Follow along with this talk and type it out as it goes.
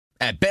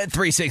At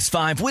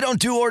Bet365, we don't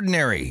do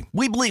ordinary.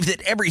 We believe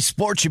that every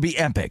sport should be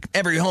epic.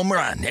 Every home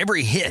run,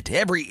 every hit,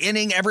 every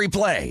inning, every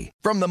play.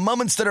 From the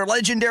moments that are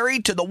legendary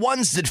to the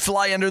ones that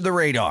fly under the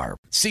radar.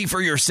 See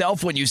for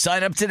yourself when you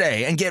sign up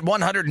today and get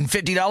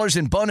 $150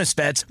 in bonus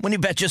bets when you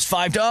bet just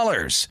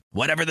 $5.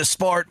 Whatever the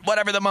sport,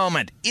 whatever the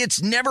moment,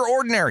 it's never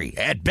ordinary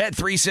at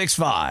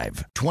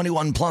Bet365.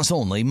 21 plus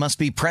only. Must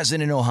be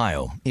present in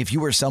Ohio. If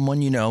you or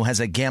someone you know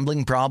has a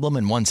gambling problem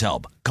and wants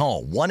help,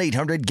 call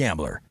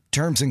 1-800-GAMBLER.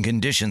 Terms and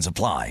conditions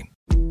apply.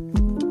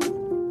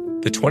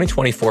 The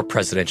 2024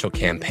 presidential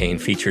campaign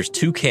features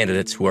two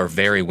candidates who are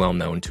very well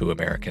known to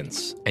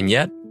Americans. And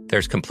yet,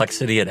 there's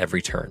complexity at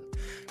every turn.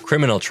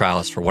 Criminal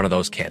trials for one of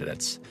those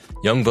candidates.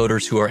 Young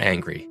voters who are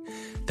angry.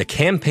 The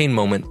Campaign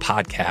Moment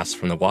podcast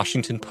from the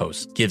Washington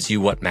Post gives you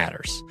what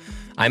matters.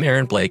 I'm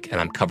Aaron Blake, and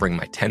I'm covering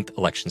my 10th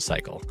election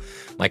cycle.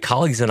 My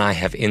colleagues and I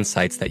have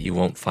insights that you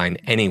won't find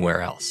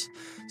anywhere else.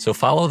 So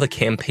follow The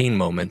Campaign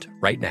Moment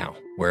right now,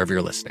 wherever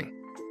you're listening.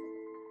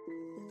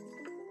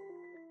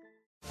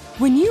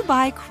 When you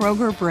buy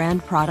Kroger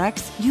brand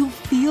products, you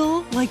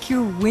feel like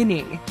you're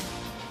winning.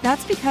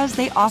 That's because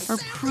they offer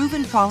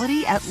proven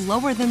quality at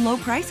lower than low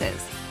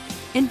prices.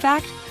 In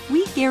fact,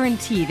 we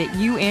guarantee that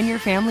you and your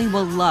family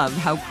will love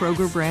how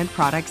Kroger brand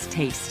products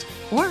taste,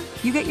 or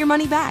you get your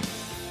money back.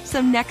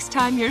 So next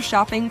time you're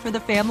shopping for the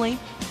family,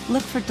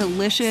 look for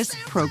delicious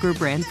Kroger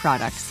brand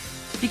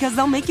products, because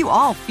they'll make you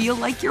all feel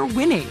like you're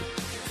winning.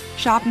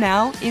 Shop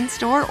now,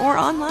 in-store, or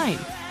online.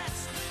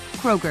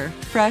 Kroger,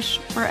 fresh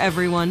for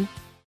everyone.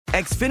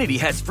 Xfinity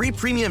has free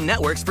premium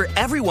networks for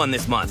everyone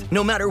this month,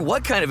 no matter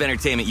what kind of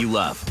entertainment you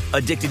love.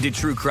 Addicted to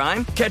true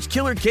crime? Catch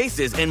killer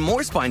cases and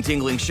more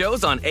spine-tingling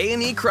shows on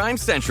A&E Crime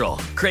Central.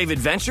 Crave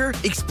adventure?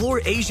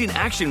 Explore Asian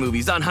action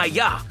movies on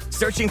Hi-YAH.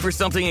 Searching for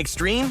something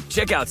extreme?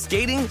 Check out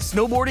skating,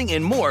 snowboarding,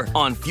 and more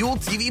on Fuel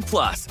TV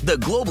Plus, the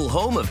global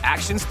home of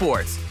action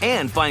sports.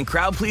 And find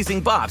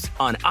crowd-pleasing bops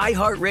on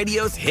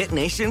iHeartRadio's Hit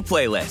Nation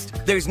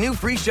playlist. There's new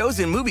free shows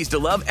and movies to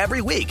love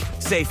every week.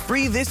 Say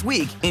free this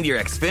week in your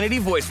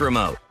Xfinity voice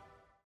remote.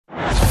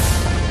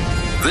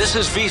 This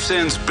is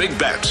VSiN's Big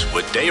Bets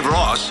with Dave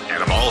Ross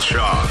and Amal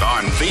Shaw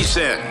on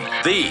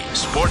VSiN, the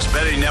sports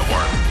betting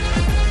network.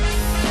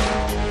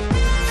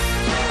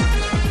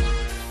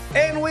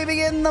 And we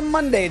begin the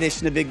Monday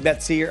edition of Big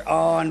Bets here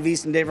on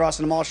VSiN. Dave Ross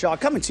and Amal Shaw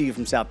coming to you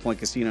from South Point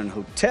Casino and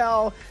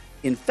Hotel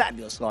in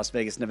fabulous Las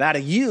Vegas,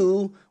 Nevada.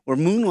 You were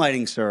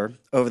moonlighting, sir,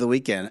 over the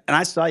weekend, and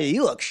I saw you.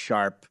 You look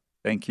sharp.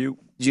 Thank you.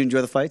 Did you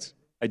enjoy the fights?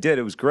 I did.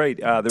 It was great.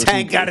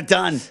 Tank got it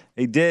done.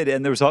 He did,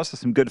 and there was also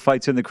some good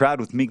fights in the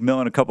crowd with Meek Mill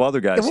and a couple other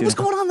guys. Yeah, what was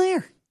going on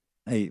there?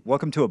 Hey,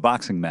 welcome to a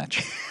boxing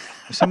match.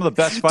 Some of the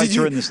best fights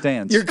are in the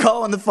stands. You're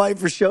calling the fight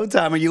for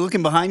Showtime. Are you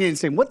looking behind you and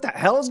saying, what the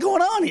hell is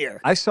going on here?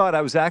 I saw it.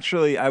 I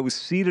was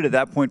seated at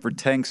that point for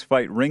Tank's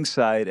fight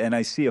ringside, and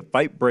I see a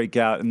fight break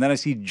out, and then I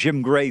see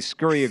Jim Gray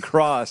scurry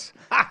across,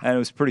 and it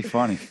was pretty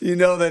funny. You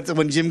know that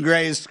when Jim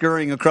Gray is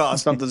scurrying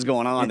across, something's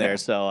going on there.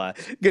 So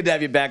good to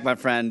have you back, my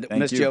friend.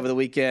 Missed you over the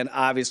weekend.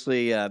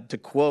 Obviously, to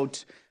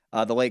quote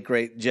the late,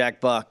 great Jack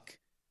Buck,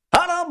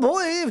 I don't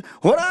believe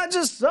what I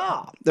just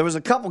saw. There was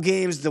a couple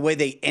games, the way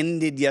they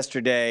ended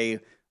yesterday.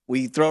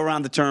 We throw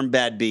around the term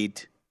bad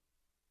beat.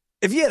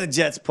 If you had the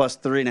Jets plus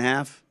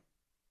 3.5,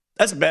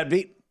 that's a bad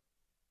beat.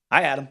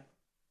 I had them.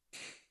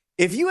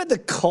 If you had the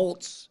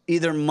Colts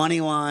either money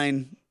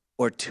line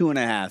or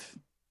 2.5,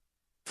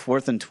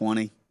 4th and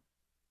 20,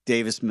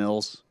 Davis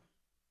Mills,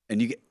 and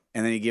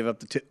then you give up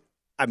the 2.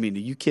 I mean, are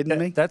you kidding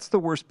me? That's the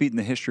worst beat in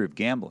the history of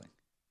gambling.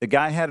 The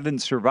guy had it in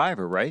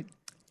Survivor, right?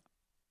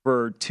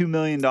 For $2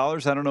 million, I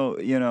don't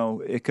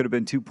know, it could have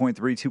been 2.3,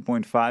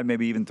 2.5,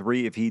 maybe even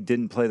 3 if he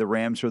didn't play the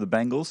Rams or the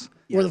Bengals.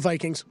 Yeah. Or the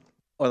Vikings.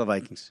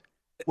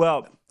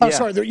 Well,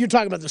 sorry, you're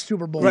talking about the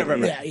Super Bowl.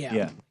 Right.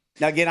 Yeah.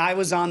 Now, again, I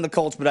was on the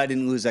Colts, but I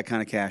didn't lose that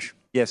kind of cash.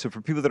 Yeah, so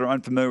for people that are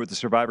unfamiliar with the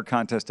Survivor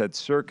contest at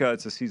Circa,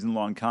 it's a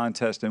season-long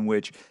contest in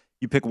which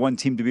you pick one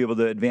team to be able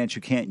to advance.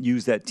 You can't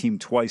use that team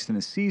twice in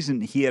a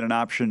season. He had an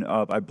option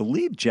of, I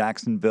believe,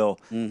 Jacksonville,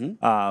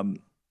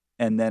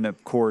 and then,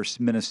 of course,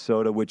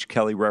 Minnesota, which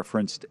Kelly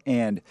referenced,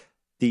 and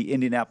the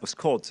Indianapolis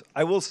Colts.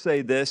 I will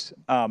say this.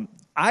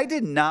 I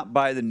did not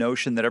buy the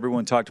notion that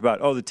everyone talked about,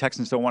 the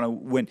Texans don't want to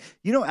win.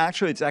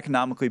 Actually, it's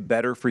economically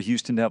better for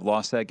Houston to have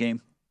lost that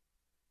game.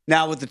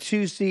 Now, with the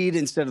 2 seed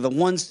instead of the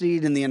 1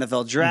 seed in the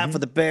NFL draft for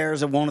the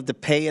Bears, it won't have to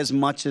pay as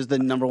much as the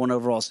number 1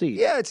 overall seed.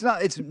 Yeah, it's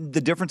not.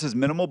 The difference is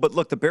minimal. But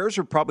look, the Bears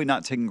are probably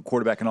not taking a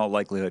quarterback in all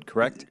likelihood,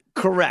 correct?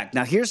 Correct.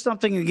 Now, here's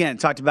something, again,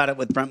 talked about it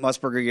with Brent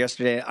Musburger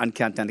yesterday on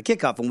Countdown to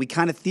Kickoff, and we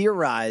kind of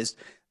theorized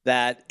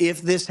that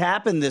if this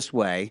happened this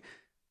way,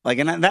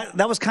 and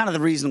that was kind of the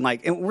reason,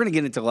 and we're going to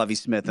get into Lovie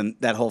Smith and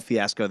that whole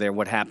fiasco there,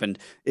 what happened.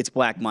 It's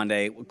Black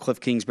Monday. Cliff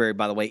Kingsbury,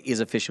 by the way, is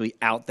officially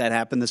out. That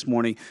happened this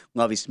morning.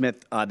 Lovie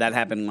Smith, that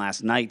happened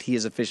last night. He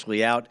is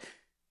officially out.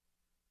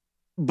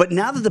 But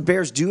now that the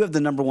Bears do have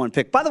the number 1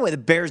 pick, by the way, the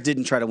Bears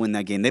didn't try to win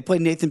that game. They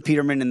played Nathan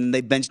Peterman, and then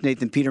they benched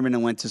Nathan Peterman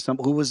and went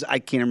to I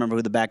can't remember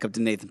who the backup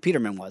to Nathan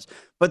Peterman was.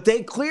 But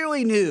they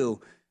clearly knew,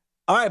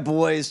 all right,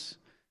 boys,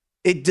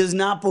 it does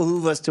not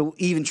behoove us to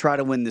even try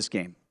to win this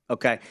game,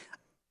 okay?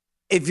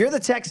 if you're the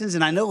Texans,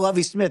 and I know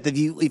Lovie Smith,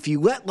 if you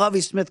let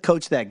Lovie Smith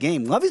coach that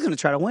game, Lovie's going to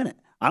try to win it.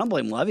 I don't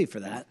blame Lovie for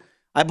that.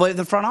 I blame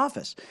the front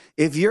office.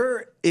 If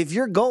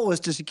your goal is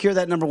to secure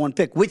that number 1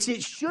 pick, which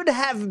it should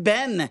have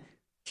been,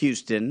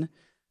 Houston,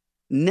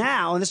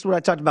 now, and this is what I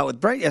talked about with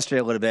Brent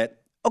yesterday a little bit.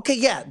 Okay,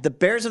 yeah, the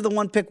Bears have the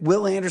 1 pick.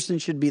 Will Anderson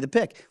should be the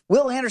pick.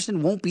 Will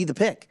Anderson won't be the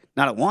pick,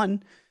 not at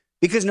 1,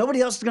 because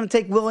nobody else is going to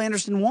take Will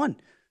Anderson 1.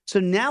 So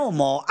now,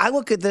 Amal, I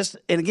look at this,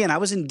 and again, I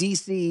was in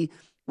D.C.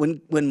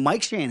 when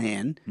Mike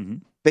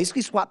Shanahan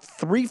basically swapped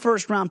 3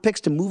 first-round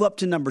picks to move up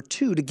to number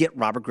 2 to get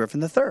Robert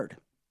Griffin III.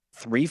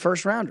 3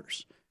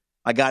 first-rounders.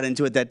 I got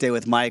into it that day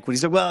with Mike when he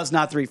said, well, it's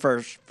not 3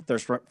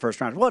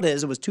 first-rounders. Well, it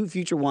is. It was 2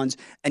 future ones,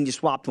 and you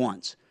swapped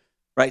ones,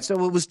 right?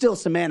 So it was still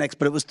semantics,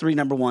 but it was 3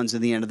 number 1s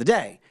at the end of the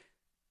day.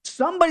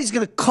 Somebody's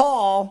going to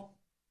call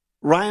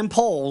Ryan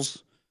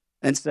Poles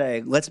and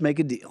say, let's make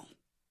a deal.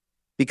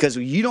 Because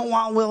you don't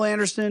want Will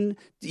Anderson,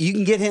 you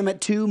can get him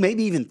at 2,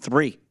 maybe even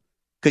 3.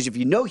 Because if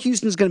you know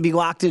Houston's going to be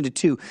locked into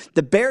 2,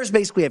 the Bears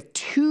basically have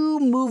 2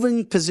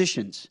 moving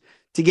positions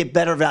to get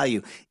better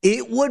value.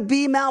 It would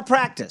be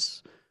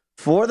malpractice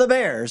for the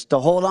Bears to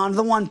hold on to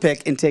the 1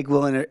 pick and take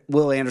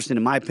Will Anderson,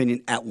 in my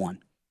opinion, at 1.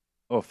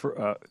 Oh,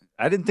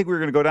 I didn't think we were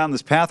going to go down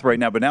this path right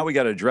now, but now we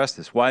got to address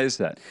this. Why is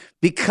that?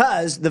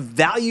 Because the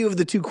value of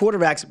the 2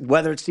 quarterbacks,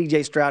 whether it's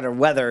C.J. Stroud or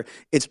whether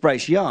it's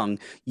Bryce Young,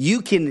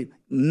 you can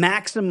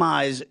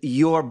maximize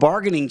your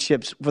bargaining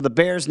chips for the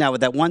Bears now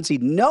with that 1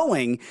 seed,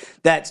 knowing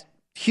that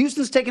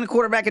Houston's taking a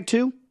quarterback at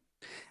 2,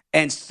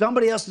 and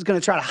somebody else is going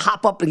to try to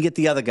hop up and get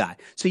the other guy.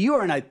 So you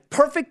are in a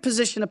perfect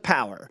position of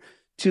power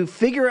to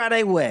figure out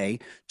a way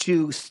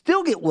to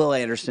still get Will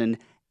Anderson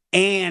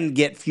and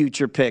get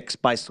future picks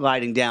by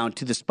sliding down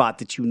to the spot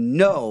that you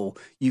know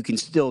you can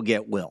still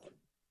get Will.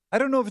 I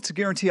don't know if it's a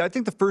guarantee. I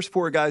think the first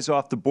 4 guys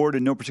off the board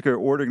in no particular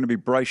order are going to be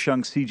Bryce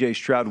Young, C.J.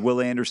 Stroud,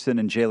 Will Anderson,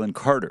 and Jalen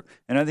Carter.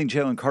 And I think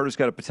Jalen Carter's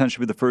got a potential to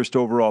be the first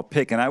overall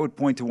pick. And I would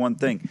point to one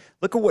thing.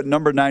 Look at what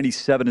number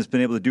 97 has been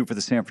able to do for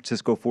the San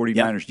Francisco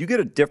 49ers. Yep. You get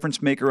a difference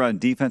maker on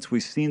defense.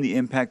 We've seen the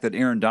impact that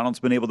Aaron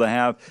Donald's been able to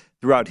have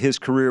throughout his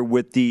career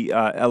with the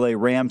L.A.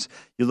 Rams.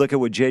 You look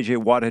at what J.J.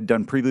 Watt had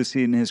done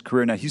previously in his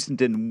career. Now, Houston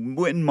didn't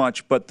win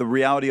much, but the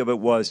reality of it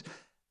was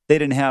they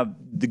didn't have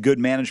the good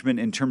management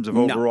in terms of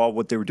overall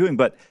what they were doing.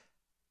 But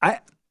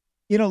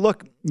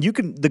look,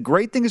 the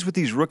great thing is with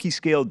these rookie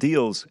scale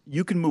deals,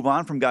 you can move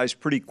on from guys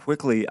pretty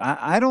quickly.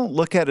 I don't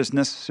look at it as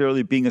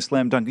necessarily being a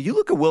slam dunk. You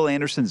look at Will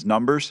Anderson's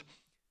numbers,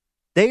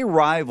 they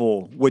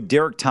rival what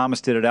Derek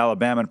Thomas did at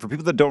Alabama. And for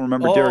people that don't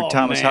remember Derek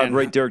Thomas, how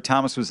great Derek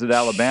Thomas was at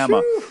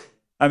Alabama,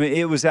 I mean,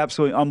 it was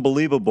absolutely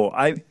unbelievable.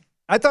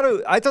 I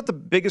thought the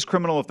biggest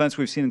criminal offense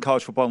we've seen in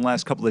college football in the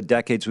last couple of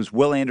decades was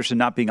Will Anderson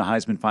not being a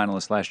Heisman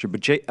finalist last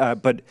year,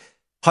 but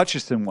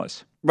Hutchinson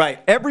was. Right.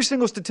 Every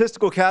single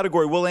statistical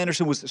category, Will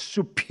Anderson was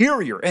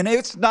superior, and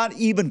it's not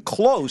even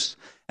close.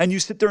 And you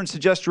sit there and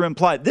suggest or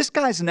imply, this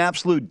guy's an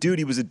absolute dude.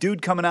 He was a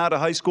dude coming out of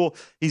high school.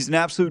 He's an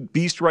absolute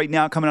beast right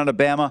now coming out of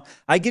Bama.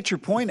 I get your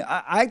point.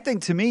 I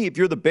think, to me, if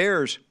you're the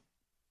Bears,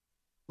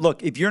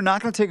 look, if you're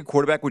not going to take a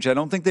quarterback, which I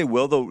don't think they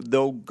will,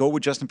 they'll go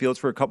with Justin Fields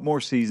for a couple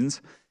more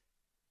seasons,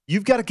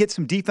 you've got to get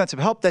some defensive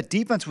help. That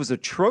defense was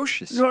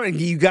atrocious.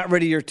 You got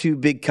rid of your 2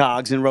 big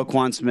cogs in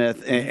Roquan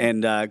Smith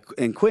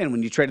and Quinn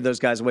when you traded those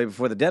guys away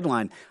before the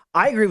deadline.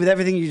 I agree with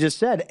everything you just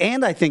said,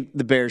 and I think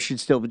the Bears should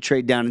still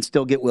trade down and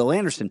still get Will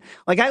Anderson.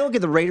 Like, I look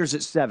at the Raiders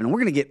at 7. We're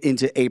going to get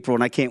into April,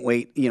 and I can't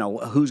wait,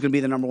 who's going to be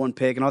the number 1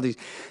 pick and all these.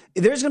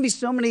 There's going to be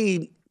so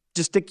many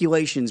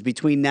gesticulations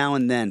between now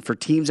and then for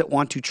teams that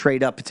want to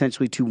trade up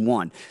potentially to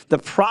 1. The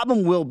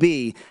problem will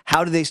be,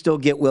 how do they still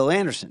get Will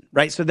Anderson,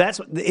 right? So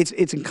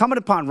it's incumbent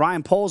upon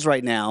Ryan Poles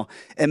right now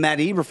and Matt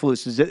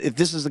Eberflus, if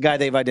this is the guy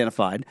they've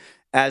identified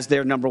as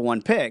their number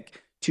 1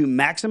 pick, to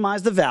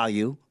maximize the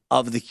value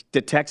of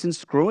the Texans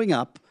screwing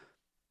up,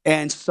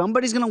 and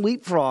somebody's going to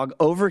leapfrog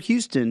over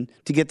Houston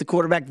to get the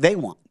quarterback they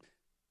want.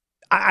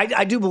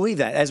 I do believe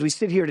that. As we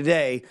sit here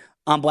today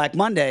on Black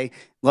Monday,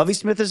 Lovie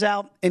Smith is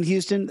out in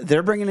Houston.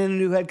 They're bringing in a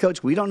new head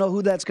coach. We don't know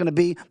who that's going to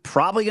be.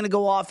 Probably going to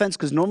go offense,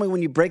 because normally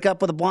when you break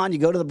up with a blonde, you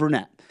go to the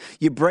brunette.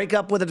 You break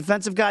up with a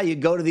defensive guy, you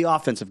go to the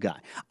offensive guy.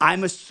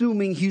 I'm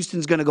assuming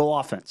Houston's going to go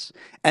offense.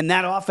 And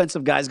that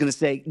offensive guy is going to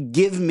say,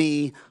 give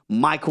me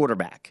my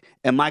quarterback.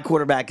 And my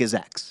quarterback is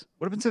X.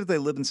 What happens if they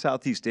live in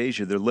Southeast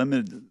Asia? They're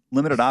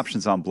limited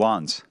options on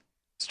blondes.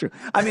 It's true.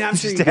 I mean, I'm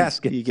sure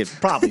you could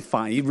probably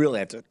find. You really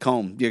have to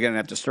comb. You're going to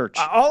have to search.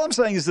 All I'm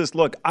saying is this.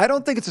 Look, I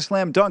don't think it's a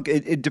slam dunk.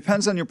 It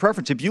depends on your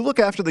preference. If you look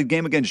after the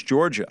game against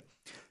Georgia,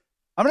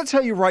 I'm going to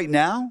tell you right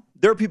now,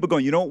 there are people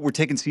going, you know what, we're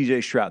taking C.J.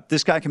 Stroud.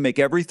 This guy can make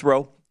every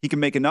throw. He can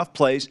make enough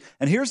plays.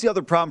 And here's the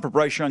other problem for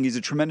Bryce Young. He's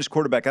a tremendous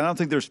quarterback. I don't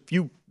think there's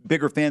few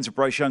bigger fans of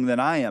Bryce Young than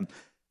I am.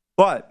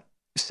 But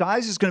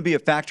size is going to be a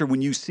factor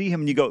when you see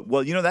him and you go,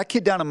 well, that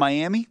kid down in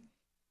Miami,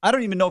 I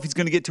don't even know if he's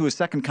going to get to a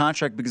second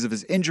contract because of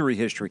his injury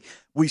history.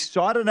 We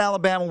saw it in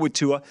Alabama with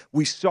Tua.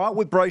 We saw it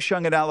with Bryce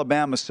Young at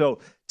Alabama. So,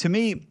 to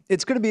me,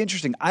 it's going to be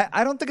interesting.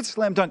 I don't think it's a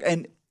slam dunk.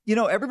 And,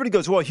 everybody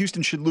goes, well,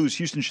 Houston should lose.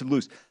 Houston should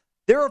lose.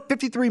 There are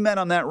 53 men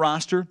on that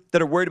roster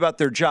that are worried about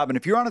their job. And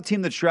if you're on a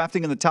team that's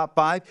drafting in the top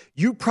 5,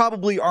 you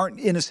probably aren't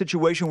in a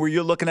situation where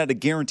you're looking at a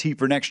guarantee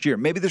for next year.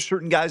 Maybe there's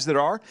certain guys that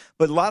are,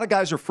 but a lot of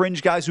guys are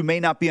fringe guys who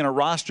may not be in a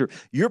roster.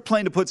 You're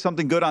playing to put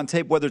something good on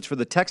tape, whether it's for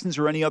the Texans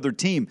or any other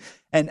team.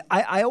 And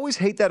I always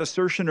hate that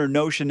assertion or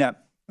notion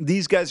that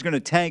these guys are going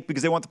to tank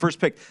because they want the first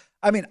pick.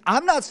 I mean,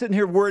 I'm not sitting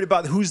here worried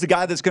about who's the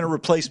guy that's going to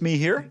replace me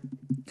here.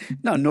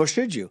 No, nor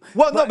should you.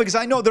 Well, no, because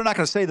I know they're not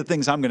going to say the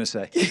things I'm going to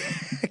say.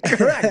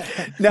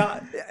 Correct.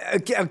 Now,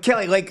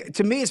 Kelly, like,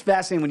 to me, it's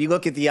fascinating when you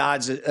look at the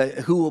odds,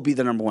 who will be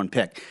the number one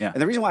pick. Yeah.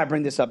 And the reason why I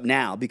bring this up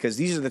now, because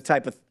these are the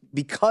type of,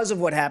 because of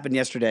what happened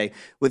yesterday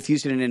with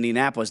Houston and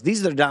Indianapolis,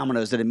 these are the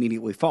dominoes that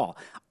immediately fall.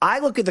 I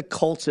look at the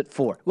Colts at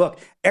 4. Look,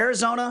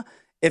 Arizona,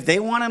 if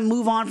they want to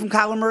move on from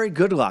Kyler Murray,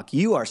 good luck.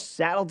 You are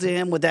saddled to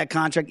him with that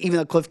contract, even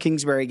though Cliff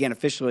Kingsbury, again,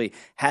 officially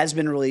has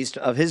been released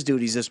of his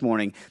duties this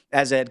morning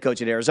as a head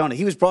coach at Arizona.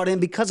 He was brought in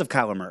because of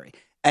Kyler Murray.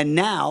 And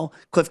now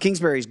Cliff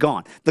Kingsbury's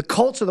gone. The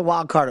Colts are the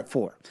wild card at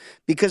 4.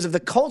 Because if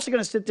the Colts are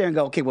going to sit there and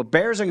go, okay, well,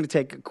 Bears are going to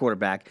take a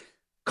quarterback,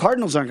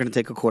 Cardinals aren't going to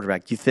take a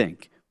quarterback, you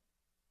think?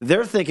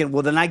 They're thinking,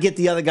 well, then I get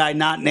the other guy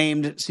not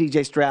named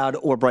C.J. Stroud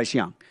or Bryce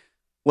Young.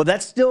 Well,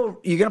 that's still,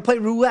 you're going to play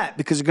roulette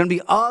because there are going to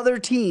be other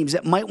teams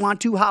that might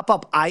want to hop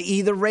up,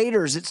 i.e. the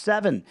Raiders at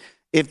 7,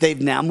 if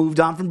they've now moved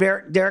on from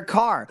Derek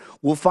Carr.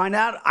 We'll find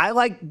out. I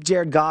like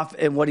Jared Goff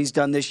and what he's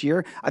done this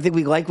year. I think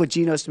we like what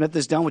Geno Smith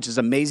has done, which is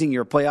amazing.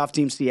 You're a playoff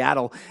team,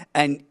 Seattle,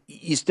 and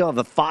you still have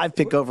the 5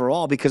 pick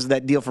overall because of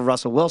that deal for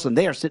Russell Wilson.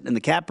 They are sitting in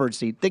the catbird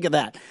seat. Think of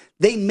that.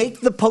 They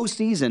make the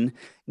postseason,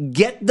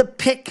 get the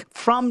pick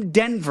from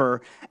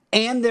Denver,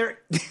 and they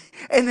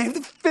have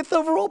the 5th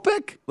overall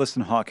pick.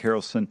 Listen, Hawk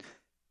Harrelson,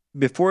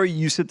 before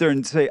you sit there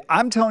and say,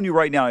 I'm telling you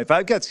right now, if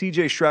I've got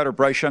C.J. Stroud or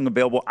Bryce Young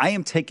available, I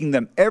am taking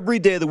them every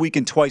day of the week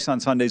and twice on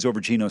Sundays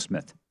over Geno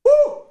Smith.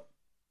 Woo!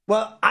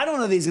 Well, I don't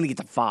know that he's going to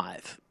get to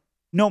 5.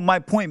 No, my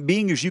point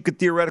being is you could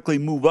theoretically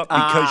move up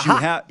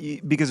because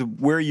because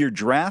of where you're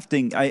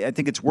drafting. I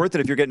think it's worth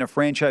it if you're getting a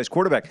franchise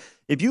quarterback.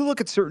 If you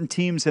look at certain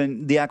teams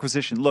and the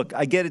acquisition, look,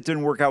 I get it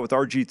didn't work out with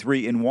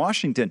RG3 in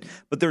Washington,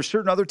 but there are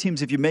certain other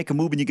teams, if you make a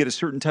move and you get a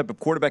certain type of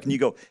quarterback and you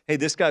go, hey,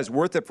 this guy's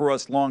worth it for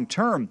us long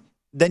term,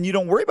 then you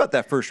don't worry about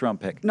that first-round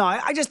pick. No,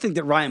 I just think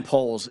that Ryan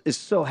Poles is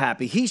so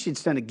happy. He should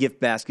send a gift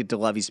basket to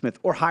Lovie Smith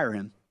or hire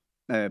him,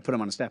 put him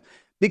on the staff.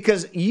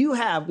 Because you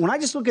have, when I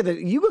just look at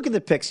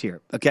the picks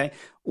here, okay?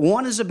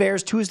 1 is the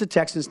Bears, 2 is the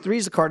Texans, 3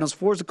 is the Cardinals,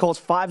 4 is the Colts,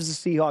 5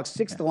 is the Seahawks,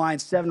 6 the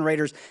Lions, 7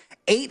 Raiders,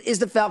 8 is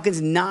the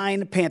Falcons,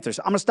 9 Panthers.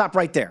 I'm going to stop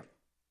right there,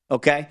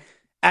 okay?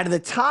 Out of the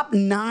top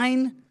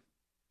 9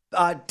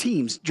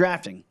 teams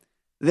drafting,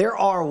 there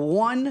are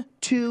 1,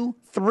 2,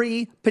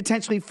 3,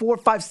 potentially 4,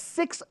 5,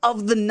 6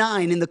 of the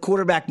 9 in the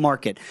quarterback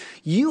market.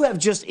 You have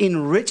just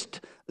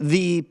enriched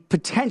the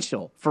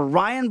potential for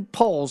Ryan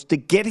Poles to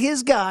get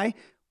his guy,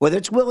 whether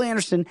it's Will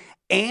Anderson,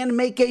 and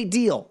make a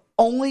deal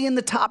only in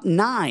the top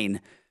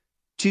 9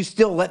 to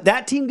still let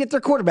that team get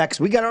their quarterbacks.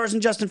 We got ours in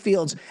Justin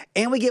Fields,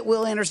 and we get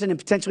Will Anderson and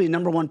potentially a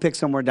number 1 pick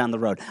somewhere down the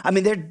road. I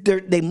mean,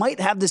 they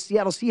might have the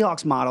Seattle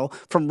Seahawks model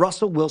from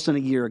Russell Wilson a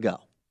year ago.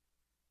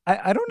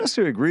 I don't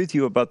necessarily agree with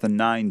you about the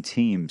 9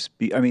 teams.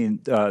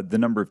 The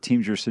number of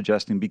teams you're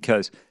suggesting,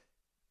 because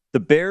the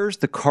Bears,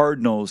 the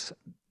Cardinals,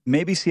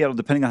 maybe Seattle,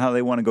 depending on how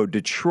they want to go,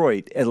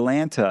 Detroit,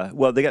 Atlanta.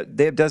 Well, they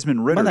have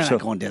Desmond Ritter. Well, they're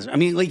not going Desmond. I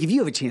mean, like, if you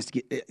have a chance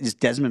to get, is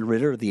Desmond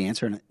Ritter the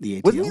answer in the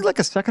ATL? Wasn't he like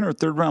a 2nd or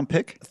 3rd round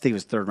pick? I think it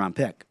was 3rd round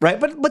pick, right?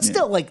 But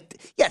still, like,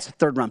 yeah, it's a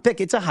 3rd round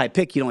pick. It's a high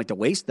pick. You don't like to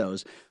waste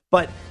those.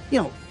 But,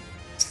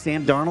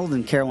 Sam Darnold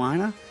in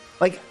Carolina.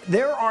 Like,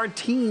 there are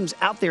teams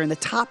out there in the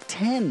top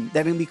 10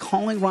 that are going to be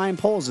calling Ryan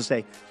Poles to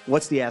say,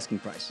 what's the asking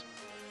price?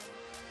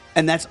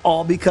 And that's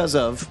all because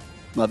of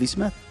Lovie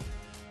Smith.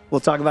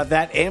 We'll talk about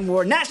that and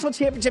more. National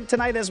championship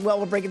tonight as well.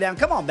 We'll break it down.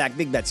 Come on back.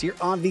 Big Bets here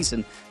on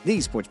VSiN, the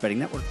Sports Betting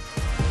Network.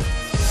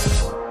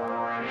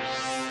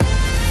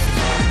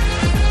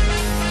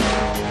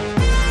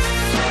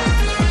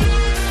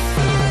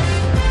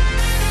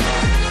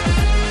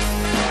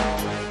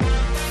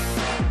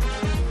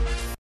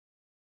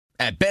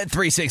 At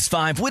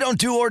Bet365, we don't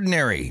do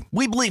ordinary.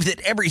 We believe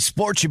that every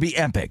sport should be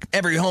epic.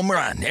 Every home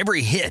run,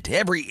 every hit,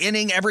 every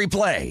inning, every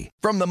play.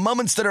 From the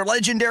moments that are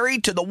legendary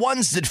to the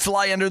ones that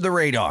fly under the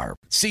radar.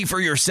 See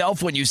for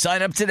yourself when you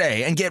sign up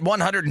today and get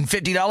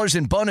 $150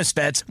 in bonus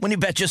bets when you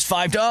bet just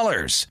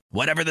 $5.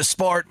 Whatever the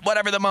sport,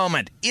 whatever the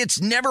moment, it's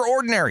never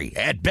ordinary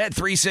at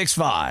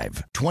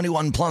Bet365.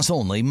 21 plus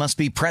only. Must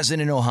be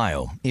present in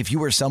Ohio. If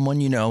you or someone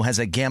you know has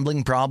a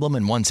gambling problem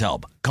and wants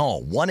help,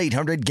 call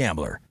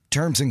 1-800-GAMBLER.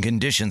 Terms and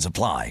conditions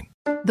apply.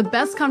 The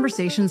best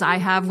conversations I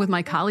have with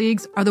my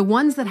colleagues are the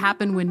ones that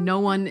happen when no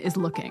one is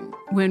looking,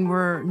 when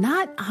we're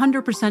not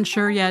 100%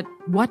 sure yet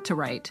what to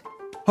write.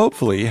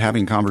 Hopefully,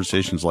 having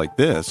conversations like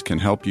this can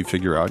help you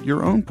figure out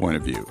your own point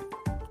of view.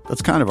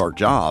 That's kind of our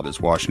job as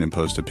Washington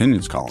Post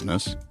opinions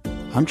columnists.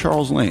 I'm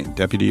Charles Lane,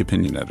 Deputy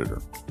Opinion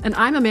Editor. And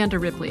I'm Amanda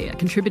Ripley, a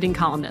contributing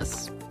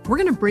columnist. We're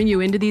going to bring you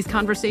into these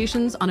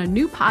conversations on a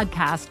new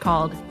podcast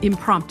called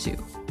Impromptu.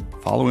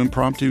 Follow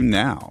Impromptu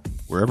now,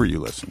 wherever you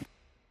listen.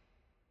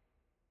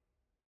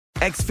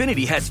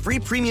 Xfinity has free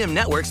premium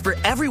networks for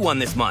everyone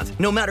this month,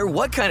 no matter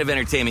what kind of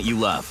entertainment you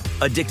love.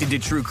 Addicted to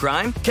true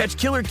crime? Catch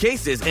killer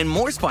cases and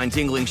more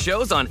spine-tingling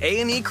shows on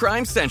A&E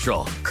Crime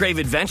Central. Crave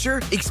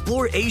adventure?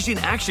 Explore Asian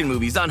action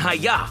movies on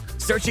Hi-YAH.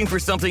 Searching for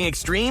something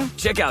extreme?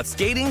 Check out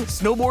skating,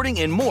 snowboarding,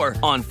 and more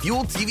on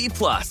Fuel TV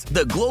Plus,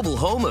 the global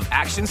home of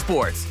action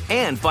sports.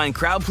 And find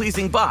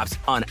crowd-pleasing bops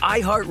on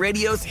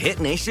iHeartRadio's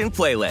Hit Nation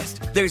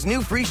playlist. There's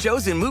new free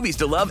shows and movies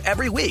to love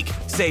every week.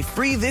 Say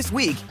free this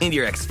week in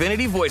your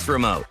Xfinity voice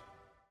remote.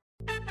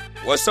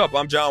 What's up?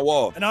 I'm John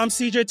Wall. And I'm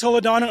CJ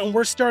Toledano, and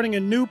we're starting a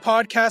new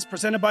podcast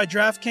presented by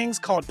DraftKings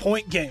called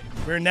Point Game.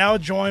 We're now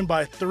joined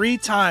by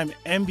three-time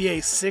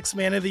NBA Sixth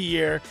Man of the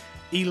Year,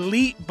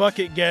 elite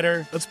bucket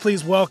getter. Let's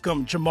please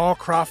welcome Jamal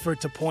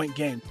Crawford to Point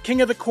Game. King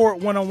of the Court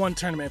one-on-one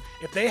tournament.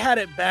 If they had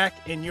it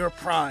back in your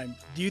prime,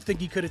 do you think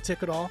you could have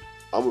took it all?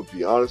 I'm going to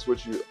be honest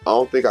with you. I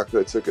don't think I could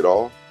have took it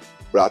all,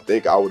 but I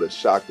think I would have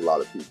shocked a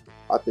lot of people.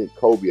 I think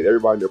Kobe and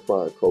everybody in their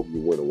prime, Kobe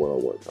would win a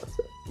one-on-one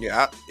contest.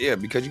 Yeah,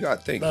 because you got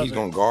to think. He's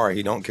going to guard.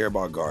 He don't care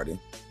about guarding.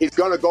 He's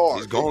going to guard.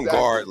 He's going to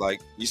guard.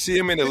 Like, you see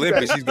him in the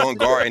Olympics, he's going to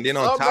guard. And then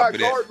on top of that. I'm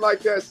not guarding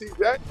like that,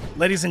 CJ.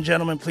 Ladies and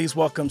gentlemen, please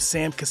welcome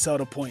Sam Cassell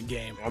to Point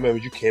Game. I remember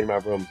you came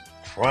out from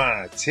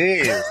crying,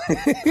 tears,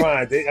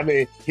 crying. I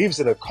mean, he was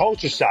in a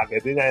culture shock.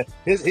 And then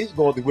he's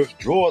going through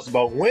withdrawals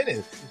about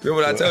winning.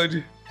 Remember what I told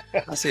you?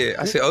 I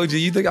said, OG,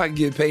 you think I can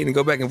get paid and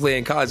go back and play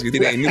in college because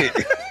it ain't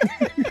it?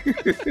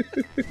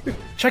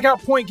 Check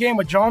out Point Game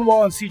with John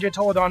Wall and CJ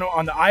Toledano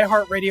on the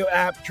iHeartRadio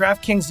app,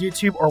 DraftKings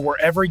YouTube, or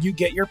wherever you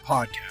get your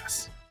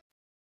podcasts.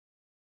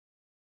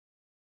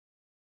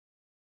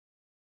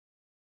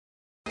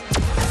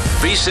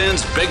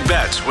 VSiN's Big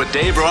Bets with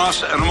Dave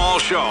Ross and Amal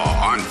Shaw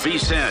on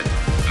VSiN,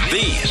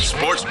 the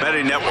sports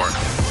betting network.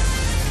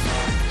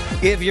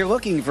 If you're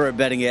looking for a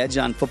betting edge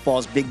on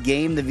football's big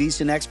game, the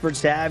VSiN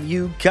experts have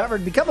you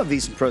covered. Become a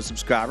VSiN Pro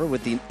subscriber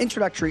with the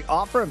introductory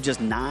offer of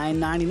just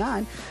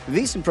 $9.99.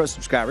 VSiN Pro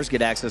subscribers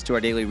get access to our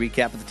daily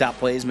recap of the top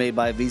plays made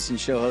by VSiN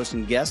show hosts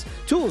and guests,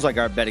 tools like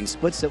our betting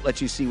splits that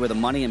let you see where the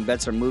money and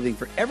bets are moving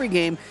for every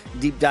game,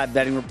 deep dive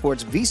betting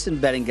reports, VSiN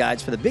betting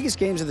guides for the biggest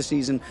games of the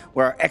season,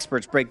 where our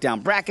experts break down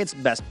brackets,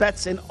 best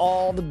bets, and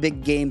all the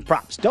big game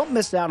props. Don't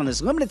miss out on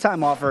this limited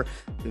time offer.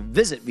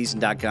 Visit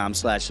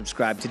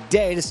VSiN.com/subscribe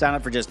today to sign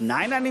up for just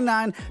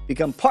 $9.99.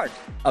 Become part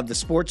of the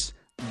Sports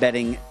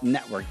Betting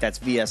Network. That's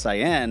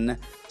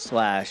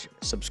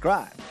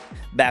VSIN/subscribe.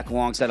 Back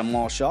alongside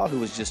Amal Shaw, who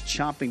was just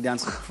chomping down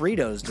some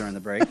Fritos during the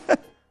break. I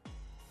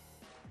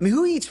mean,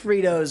 who eats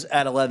Fritos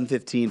at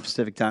 11:15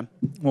 Pacific time?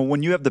 Well,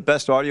 when you have the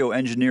best audio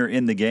engineer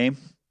in the game.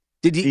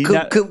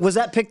 Was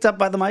that picked up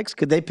by the mics?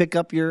 Could they pick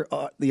up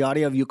the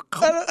audio of you?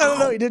 I don't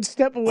know. He did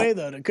step away,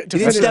 though. He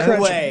did step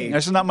away.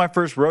 This is not my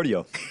first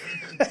rodeo.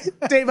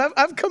 Dave,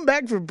 I've come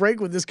back from break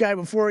with this guy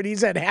before, and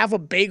he's had half a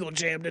bagel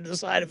jammed into the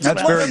side of his mouth.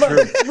 That's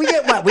very true. We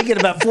get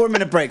about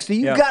 4-minute breaks. So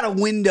you've got a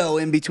window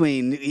in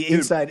between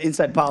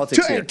inside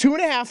politics here.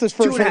 2.5 this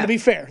first one, to be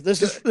fair.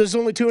 This is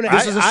only 2.5.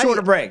 This is a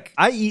shorter break.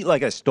 I eat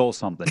like I stole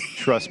something.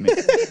 Trust me.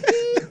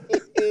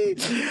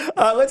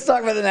 Let's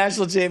talk about the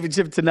national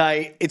championship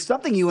tonight. It's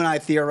something you and I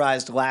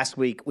theorized last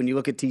week when you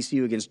look at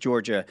TCU against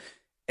Georgia.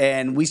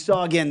 And we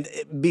saw, again,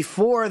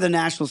 before the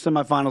national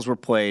semifinals were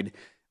played,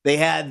 they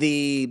had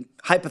the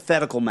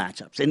hypothetical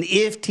matchups. And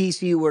if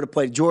TCU were to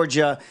play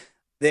Georgia,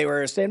 they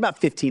were saying about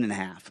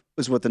 15.5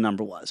 was what the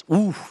number was.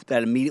 Ooh,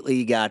 that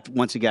immediately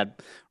once it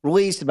got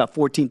released, about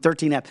 14,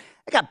 13.5.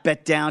 I got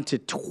bet down to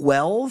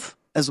 12,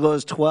 as low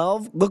as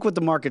 12. Look what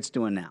the market's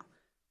doing now.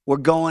 We're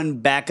going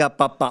back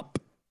up.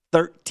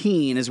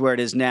 13 is where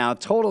it is now.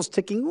 Total's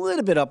ticking a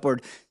little bit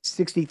upward,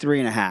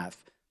 63.5.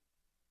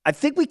 I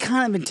think we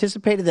kind of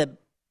anticipated that.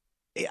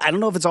 I don't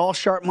know if it's all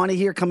sharp money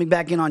here coming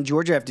back in on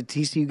Georgia after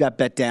TCU got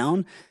bet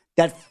down.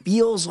 That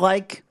feels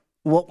like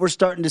what we're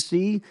starting to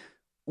see.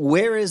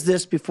 Where is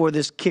this before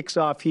this kicks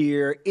off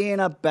here in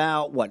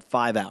about,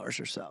 5 hours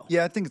or so?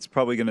 Yeah, I think it's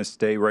probably going to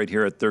stay right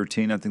here at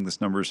 13. I think this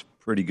number is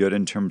pretty good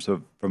in terms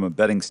of from a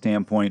betting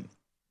standpoint.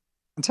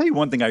 I'll tell you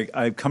one thing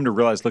I've come to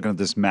realize looking at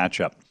this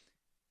matchup.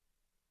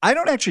 I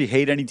don't actually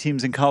hate any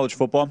teams in college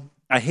football.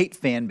 I hate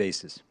fan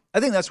bases. I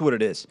think that's what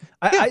it is.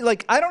 I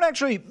don't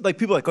actually,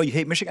 people are like, oh, you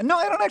hate Michigan? No,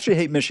 I don't actually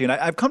hate Michigan.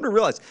 I've come to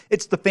realize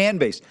it's the fan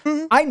base.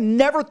 Mm-hmm. I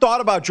never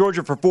thought about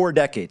Georgia for 4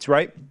 decades,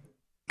 right?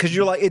 Because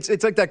you're like,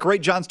 it's like that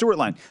great Jon Stewart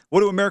line. What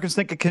do Americans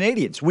think of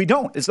Canadians? We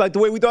don't. It's like the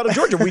way we thought of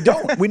Georgia. We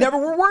don't. We never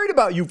were worried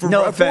about you for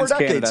 4 decades.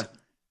 Canada.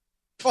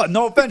 Oh,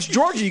 no offense,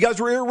 Georgia. You guys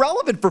were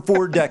irrelevant for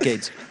 4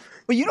 decades.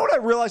 But you know what I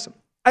realized?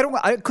 I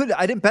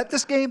didn't bet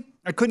this game.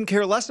 I couldn't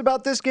care less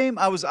about this game.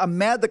 I'm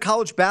mad that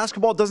college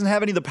basketball doesn't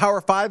have any of the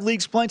Power 5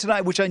 leagues playing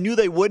tonight, which I knew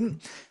they wouldn't.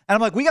 And I'm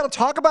like, we got to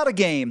talk about a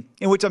game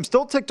in which I'm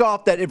still ticked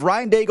off that if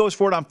Ryan Day goes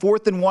for it on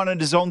 4th and 1 in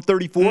his own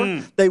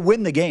 34, they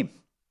win the game.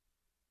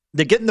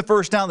 They're getting the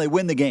first down, they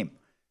win the game.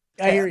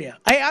 I hear you.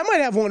 I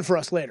might have one for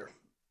us later.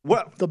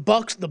 Well, the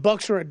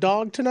Bucks are a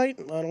dog tonight.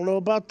 I don't know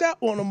about that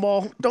one,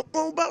 Amal. Don't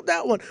know about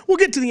that one. We'll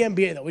get to the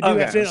NBA though. We do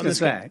have to hit on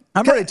this game.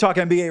 I'm ready to talk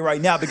NBA right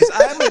now because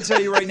I'm going to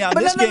tell you right now.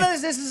 But this game,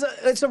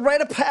 it's a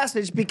rite of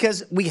passage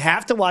because we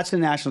have to watch the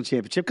national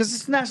championship because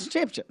it's the national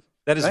championship.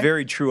 that is right?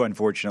 very true,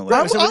 unfortunately.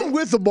 I'm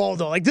with the ball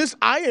though. Like this,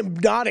 I am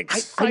not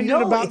excited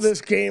about this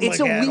game. It's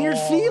like, a weird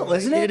feel,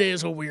 isn't it? It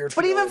is a weird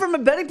But feel. even from a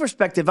betting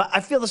perspective, I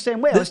feel the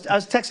same way. I was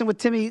texting with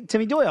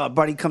Timmy Doyle, our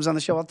buddy comes on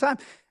the show all the time.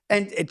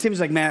 And Tim's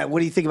like, man, what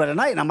do you think about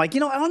tonight? And I'm like, I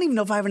don't even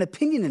know if I have an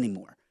opinion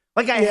anymore.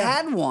 Like, I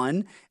had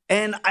one,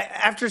 and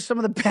after some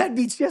of the bad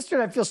beats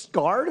yesterday, I feel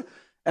scarred.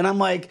 And I'm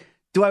like,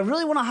 do I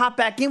really want to hop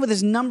back in with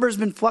his numbers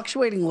been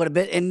fluctuating a little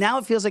bit? And now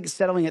it feels like it's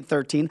settling at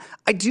 13.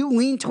 I do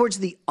lean towards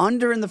the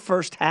under in the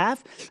first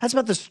half. That's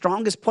about the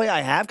strongest play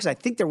I have because I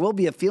think there will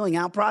be a feeling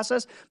out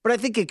process. But I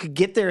think it could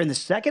get there in the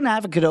second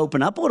half. It could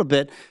open up a little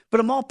bit. But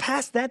I'm all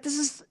past that. This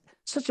is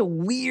such a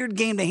weird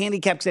game to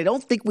handicap because I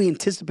don't think we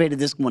anticipated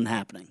this one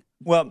happening.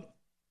 Well,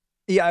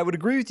 yeah, I would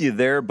agree with you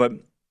there, but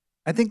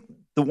I think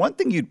the one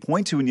thing you'd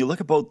point to when you look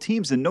at both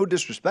teams, and no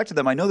disrespect to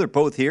them, I know they're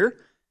both here,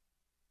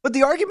 but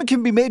the argument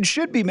can be made,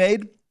 should be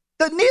made,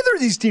 that neither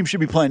of these teams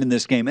should be playing in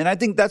this game, and I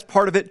think that's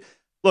part of it.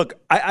 Look,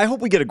 I hope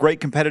we get a great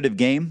competitive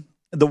game.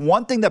 The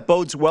one thing that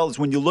bodes well is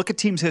when you look at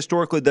teams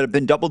historically that have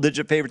been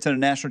double-digit favorites in a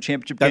national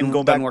championship game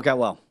going back. Doesn't work out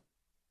well.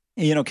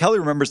 Kelly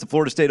remembers the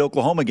Florida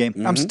State-Oklahoma game.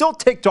 Mm-hmm. I'm still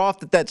ticked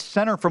off that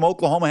center from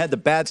Oklahoma had the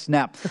bad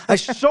snap. I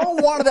so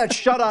wanted that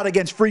shutout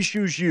against Free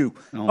Shoes U.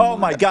 Oh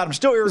my God. I'm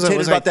still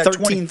irritated about that.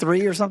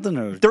 13-3 or something?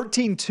 Or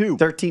 13-2.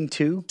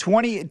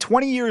 13-2.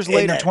 20 years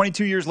later,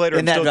 22 years later.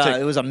 And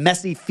it was a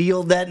messy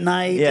field that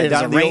night. Yeah, it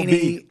was down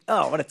rainy.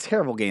 Oh, what a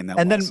terrible game that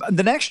was. And then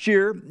the next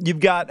year,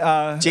 you've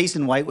got...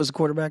 Jason White was the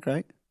quarterback,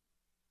 right?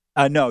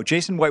 No,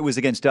 Jason White was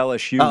against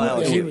LSU. Oh,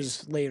 he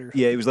was later.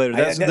 Yeah, he was later.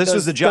 This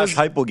was the Josh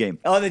Heupel game.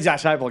 Oh, the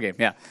Josh Heupel game,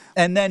 yeah.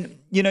 And then,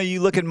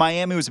 you look at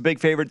Miami was a big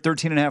favorite,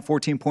 13.5,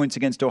 14 points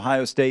against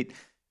Ohio State,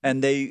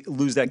 and they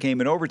lose that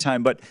game in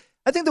overtime. But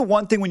I think the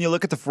one thing when you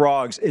look at the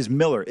Frogs is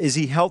Miller. Is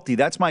he healthy?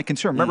 That's my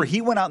concern. Remember,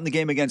 he went out in the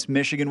game against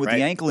Michigan with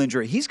the ankle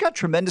injury. He's got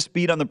tremendous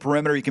speed on the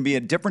perimeter. He can be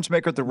a difference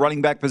maker at the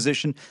running back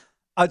position.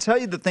 I'll tell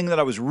you the thing that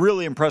I was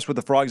really impressed with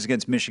the Frogs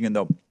against Michigan,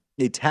 though.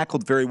 They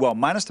tackled very well.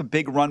 Minus the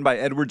big run by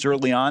Edwards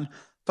early on.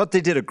 Thought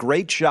they did a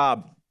great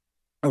job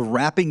of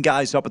wrapping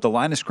guys up at the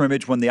line of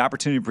scrimmage when the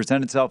opportunity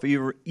presented itself,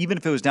 even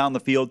if it was down the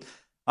field.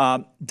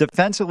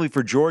 Defensively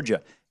for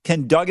Georgia,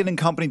 can Duggan and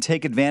company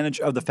take advantage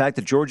of the fact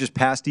that Georgia's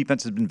pass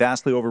defense has been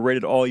vastly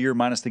overrated all year,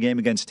 minus the game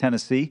against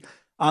Tennessee?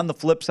 On the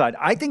flip side,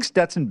 I think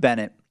Stetson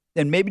Bennett,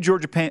 and maybe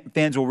Georgia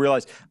fans will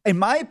realize, in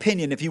my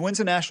opinion, if he wins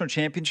a national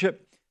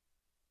championship,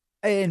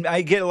 and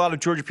I get a lot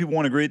of Georgia people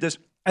won't agree with this,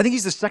 I think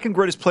he's the second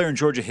greatest player in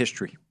Georgia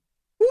history.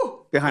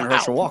 Woo! Behind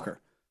Herschel Walker.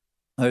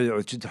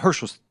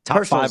 Herschel's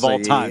top 5 all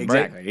time,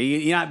 exactly. Right?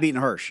 You're not beating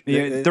Hirsch.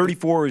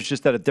 34 is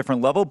just at a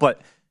different level,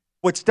 but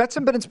what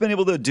Stetson Bennett's been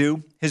able to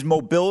do, his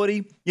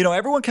mobility,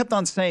 everyone kept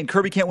on saying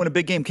Kirby can't win a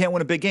big game, can't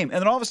win a big game.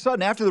 And then all of a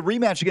sudden, after the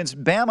rematch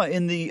against Bama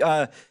in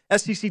the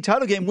SEC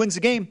title game, wins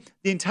the game,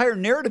 the entire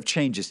narrative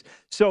changes.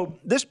 So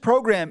this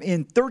program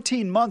in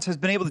 13 months has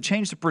been able to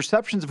change the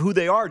perceptions of who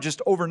they are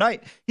just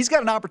overnight. He's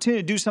got an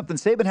opportunity to do something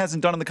Saban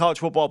hasn't done in the college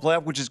football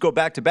playoff, which is go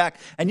back-to-back.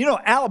 And,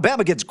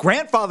 Alabama gets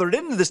grandfathered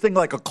into this thing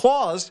like a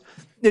clause.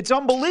 It's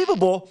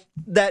unbelievable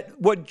that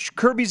what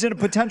Kirby's in a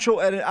potential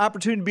and an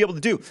opportunity to be able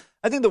to do.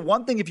 I think the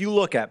one thing, if you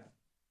look,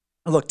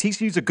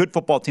 TCU's a good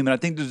football team, and I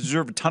think they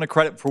deserve a ton of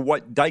credit for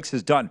what Dykes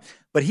has done.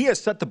 But he has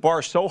set the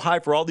bar so high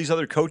for all these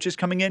other coaches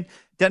coming in.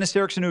 Dennis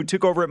Erickson, who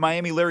took over at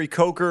Miami, Larry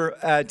Coker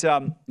at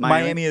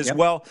Miami as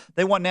well.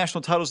 They won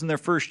national titles in their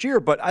first year,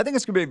 but I think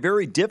it's going to be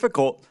very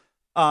difficult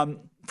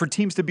for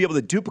teams to be able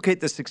to duplicate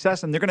the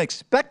success, and they're going to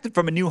expect it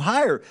from a new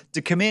hire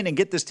to come in and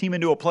get this team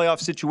into a playoff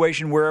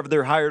situation wherever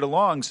they're hired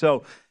along.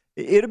 So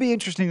it'll be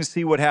interesting to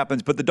see what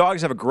happens. But the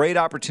Dogs have a great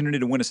opportunity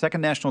to win a second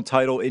national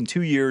title in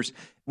 2 years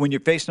when you're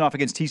facing off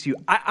against TCU.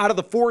 Out of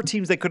the 4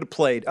 teams they could have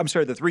played,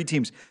 the 3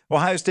 teams,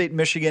 Ohio State,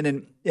 Michigan,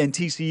 and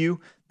TCU,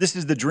 this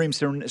is the dream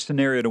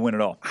scenario to win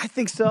it all. I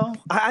think so.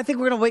 I think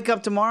we're going to wake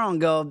up tomorrow and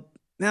go,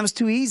 that was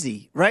too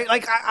easy, right?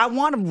 Like, I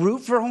want to root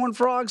for Horned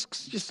Frogs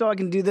just so I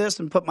can do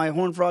this and put my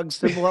Horned Frog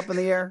symbol up in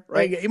the air,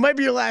 right? It might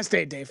be your last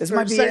day, Dave. This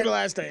might be second to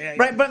last day.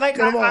 Yeah, right, but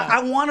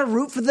I want to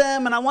root for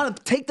them, and I want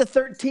to take the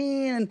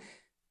 13, and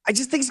I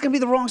just think it's going to be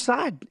the wrong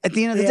side at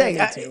the end of the day.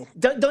 Me too.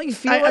 Don't you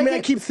feel I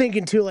keep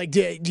thinking, too, like,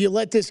 do you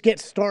let this get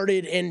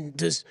started, and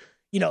does,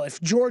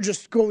 if Georgia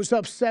goes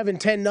up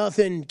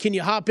 7-10-0, can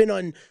you hop in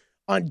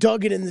on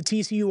Duggan and the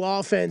TCU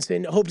offense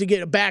and hope to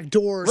get a back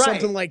door or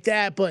something like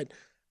that? But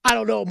I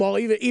don't know, Maul.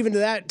 Even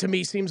that to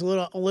me seems a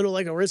little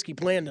like a risky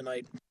plan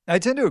tonight. I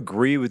tend to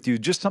agree with you.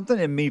 Just something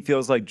in me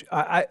feels like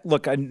I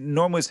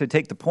normally say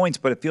take the points,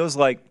 but it feels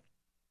like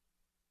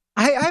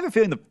I have a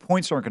feeling the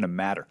points aren't going to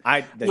matter.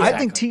 I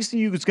think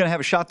TCU is going to have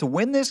a shot to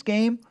win this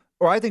game,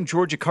 or I think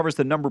Georgia covers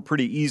the number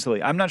pretty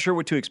easily. I'm not sure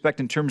what to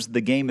expect in terms of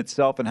the game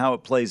itself and how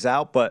it plays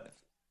out, but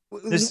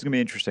This is going to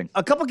be interesting.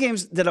 A couple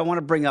games that I want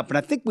to bring up, and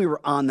I think we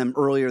were on them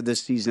earlier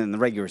this season in the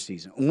regular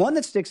season. One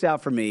that sticks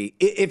out for me,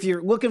 if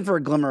you're looking for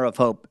a glimmer of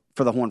hope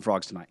for the Horned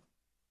Frogs tonight,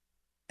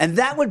 and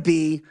that would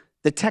be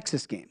the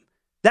Texas game.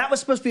 That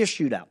was supposed to be a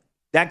shootout.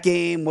 That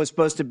game was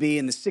supposed to be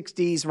in the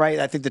 60s, right?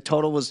 I think the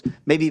total was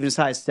maybe even as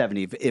high as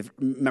 70, if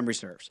memory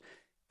serves.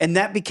 And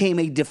that became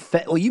a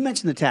defense. Well, you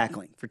mentioned the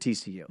tackling for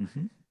TCU.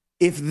 Mm-hmm.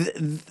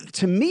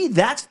 To me,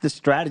 that's the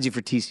strategy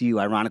for TCU,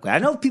 ironically. I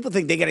know people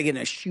think they got to get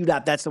in a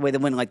shootout. That's the way they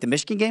win, like the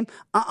Michigan game.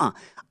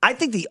 I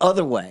think the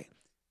other way.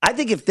 I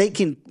think if they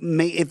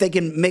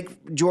can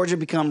make Georgia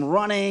become a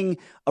running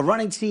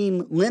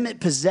team, limit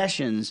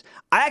possessions,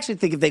 I actually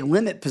think if they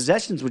limit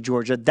possessions with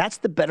Georgia, that's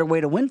the better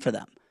way to win for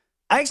them.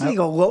 I actually think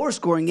a lower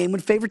scoring game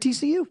would favor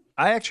TCU.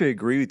 I actually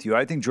agree with you.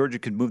 I think Georgia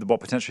could move the ball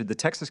potentially. The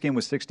Texas game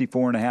was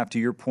 64.5, to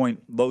your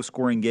point, low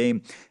scoring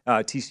game.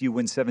 TCU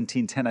wins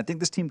 17-10. I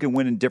think this team can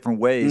win in different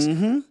ways.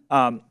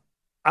 Mm-hmm.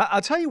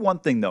 I'll tell you one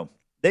thing, though.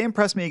 They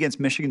impressed me against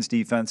Michigan's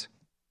defense.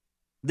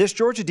 This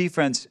Georgia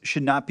defense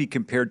should not be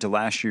compared to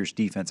last year's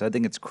defense. I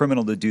think it's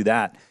criminal to do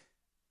that.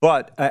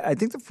 But I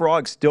think the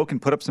Frogs still can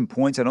put up some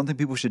points. I don't think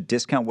people should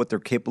discount what they're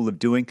capable of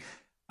doing.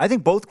 I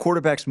think both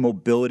quarterbacks'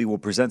 mobility will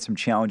present some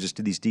challenges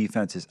to these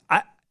defenses.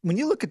 When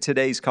you look at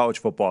today's college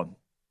football,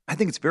 I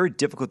think it's very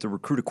difficult to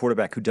recruit a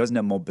quarterback who doesn't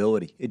have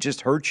mobility. It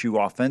just hurts you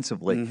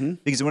offensively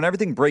because when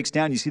everything breaks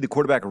down, you see the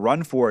quarterback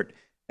run for it,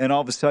 and all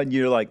of a sudden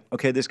you're like,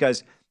 okay, this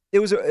guy's – it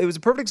was a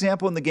perfect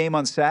example in the game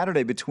on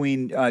Saturday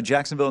between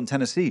Jacksonville and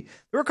Tennessee.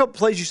 There were a couple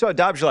plays you saw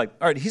Dobbs, you're like,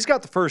 all right, he's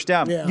got the first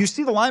down. Yeah. You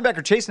see the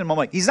linebacker chasing him, I'm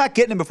like, he's not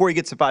getting him before he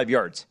gets to 5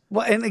 yards.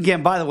 Well, and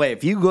again, by the way,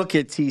 if you look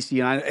at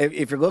TCU,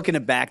 if you're looking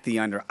to back the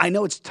under, I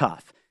know it's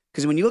tough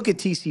because when you look at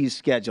TCU's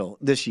schedule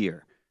this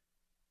year,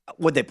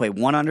 would they play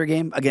one under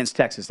game against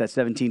Texas, that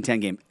 17-10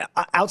 game?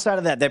 Outside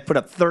of that, they put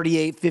up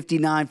 38,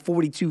 59,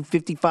 42,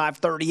 55,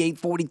 38,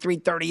 43,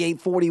 38,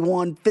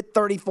 41,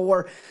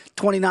 34,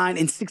 29,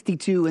 and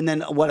 62, and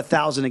then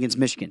 1,000 against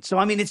Michigan. So,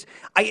 I mean,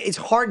 it's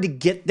hard to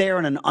get there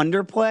in an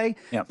underplay,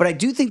 but I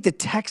do think the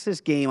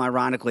Texas game,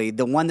 ironically,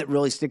 the one that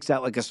really sticks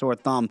out like a sore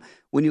thumb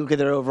when you look at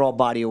their overall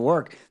body of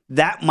work,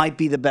 that might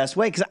be the best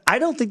way because I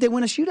don't think they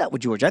win a shootout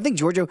with Georgia. I think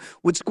Georgia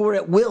would score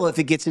at will if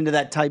it gets into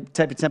that type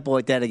of tempo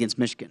like that against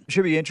Michigan. It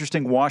should be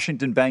interesting.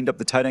 Washington banged up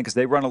the tight end because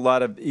they run a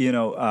lot of,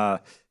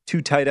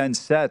 two tight end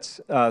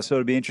sets. So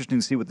it'll be interesting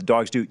to see what the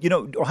Dogs do.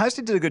 Ohio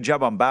State did a good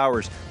job on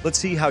Bowers. Let's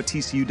see how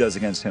TCU does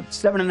against him.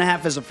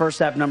 7.5 is the first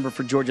half number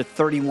for Georgia.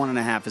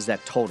 31.5 is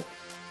that total,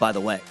 by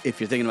the way,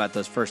 if you're thinking about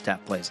those first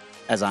half plays,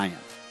 as I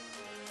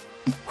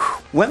am.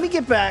 When we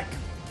get back,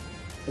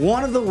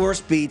 one of the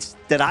worst beats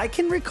that I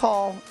can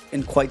recall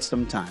in quite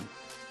some time.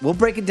 We'll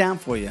break it down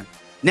for you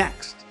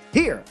next,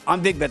 here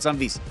on Big Bets on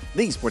VSiN,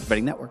 the Sports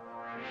Betting Network.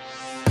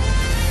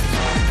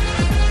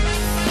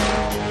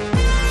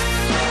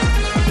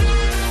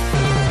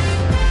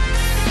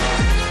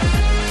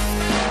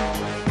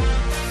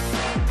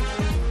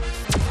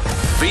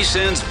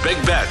 VSiN's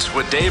Big Bets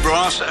with Dave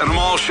Ross and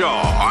Amal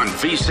Shaw on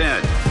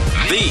VSiN,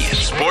 the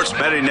Sports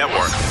Betting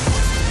Network.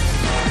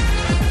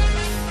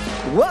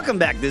 Welcome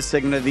back. This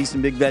segment of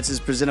VSiN Big Bets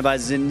is presented by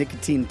Zyn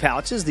Nicotine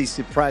Pouches, the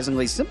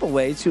surprisingly simple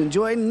way to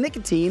enjoy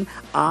nicotine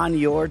on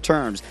your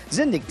terms.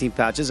 Zyn Nicotine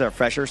Pouches are a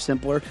fresher,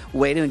 simpler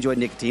way to enjoy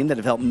nicotine that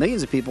have helped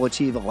millions of people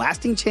achieve a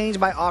lasting change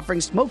by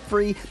offering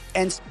smoke-free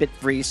and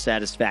spit-free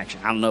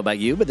satisfaction. I don't know about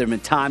you, but there have been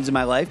times in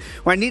my life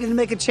where I needed to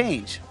make a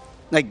change,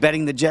 like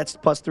betting the Jets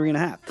plus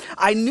 3.5.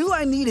 I knew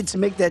I needed to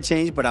make that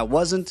change, but I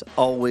wasn't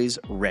always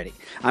ready.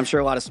 I'm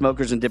sure a lot of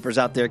smokers and dippers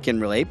out there can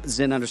relate.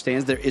 Zyn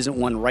understands there isn't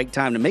one right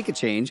time to make a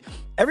change.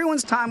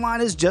 Everyone's timeline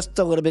is just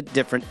a little bit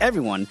different.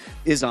 Everyone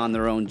is on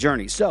their own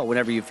journey. So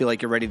whenever you feel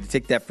like you're ready to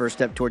take that first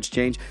step towards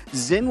change,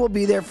 Zyn will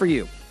be there for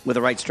you with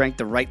the right strength,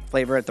 the right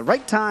flavor at the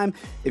right time.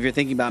 If you're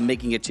thinking about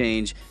making a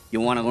change, you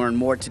want to learn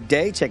more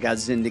today, check out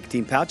Zyn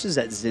Nicotine Pouches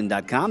at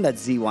Zyn.com.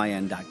 That's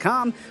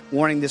ZYN.com.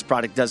 Warning, this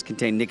product does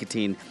contain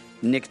nicotine.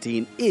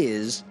 Nicotine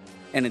is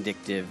an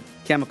addictive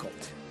chemical.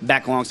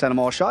 Back alongside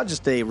Amal Shaw,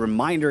 just a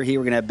reminder here,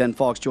 we're going to have Ben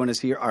Falks join us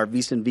here, our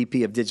VSiN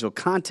VP of Digital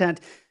Content,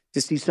 to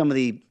see some of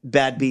the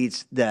bad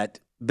beats that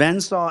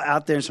Ben saw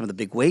out there and some of the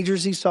big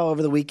wagers he saw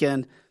over the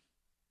weekend.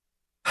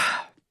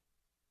 I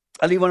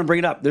don't even want to bring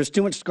it up. There's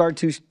too much scar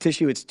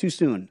tissue. It's too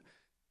soon.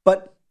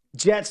 But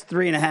Jets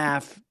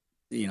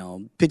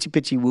 3.5,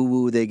 pitchy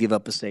woo-woo, they give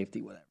up a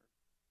safety, whatever.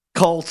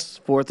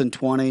 Colts, 4th and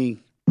 20,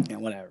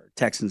 whatever.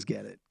 Texans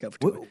get it. Go for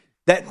 2.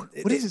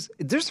 What is this?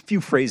 There's a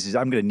few phrases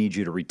I'm going to need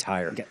you to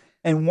retire. Okay.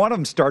 And one of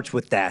them starts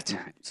with that.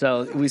 Right.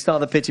 So we saw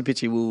the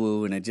pitchy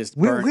woo-woo, and it just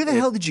Where the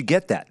hell did you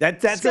get that?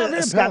 That's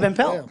Scott Van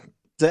Pelt. Yeah.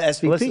 The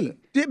SVP.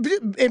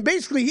 And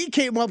basically, he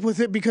came up with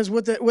it because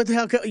what the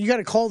hell? You got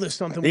to call this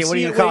something. We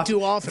see it way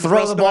too often.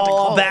 Throw the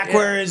ball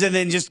backwards and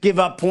then just give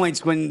up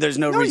points when there's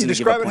no reason to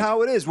give up points. Describe it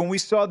how it is. When we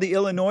saw the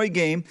Illinois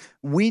game,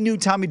 we knew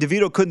Tommy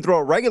DeVito couldn't throw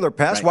a regular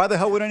pass. Right. Why the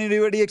hell would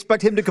anybody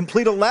expect him to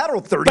complete a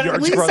lateral 30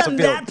 yards across the field?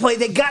 But at least on that play,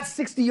 they got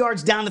 60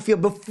 yards down the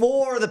field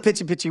before the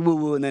pitchy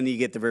woo-woo, and then you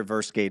get the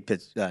reverse skate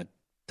pitch.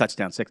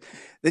 touchdown 6.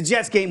 The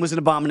Jets game was an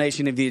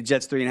abomination. If the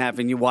Jets 3.5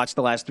 and you watch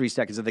the last 3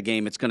 seconds of the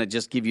game, it's going to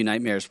just give you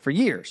nightmares for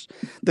years.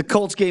 The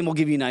Colts game will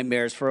give you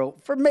nightmares for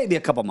maybe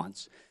a couple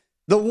months.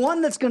 The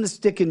one that's going to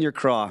stick in your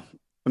craw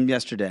from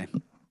yesterday,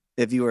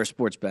 if you were a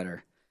sports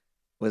bettor,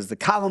 was the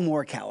Colin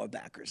Morikawa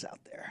backers out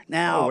there.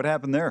 Now, what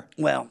happened there?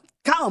 Well,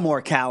 Colin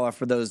Morikawa,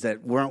 for those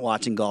that weren't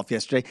watching golf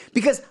yesterday,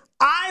 because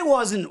I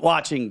wasn't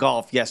watching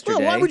golf yesterday.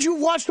 Well, why would you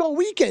have watched all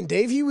weekend,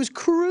 Dave? He was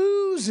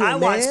cruising, I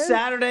watched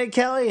Saturday,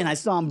 Kelly, and I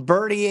saw him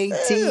birdie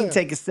 18,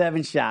 take a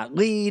 7-shot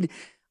lead.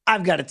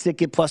 I've got a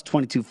ticket plus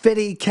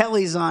 2250.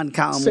 Kelly's on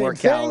Colin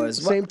Morikawa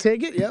as well. Same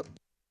ticket, yep.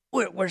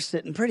 We're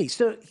sitting pretty.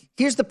 So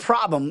here's the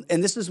problem,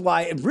 and this is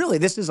why, really,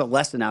 this is a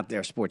lesson out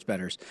there, sports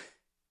bettors.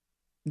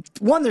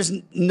 One, there's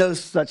no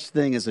such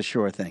thing as a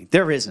sure thing.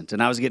 There isn't.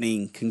 And I was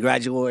getting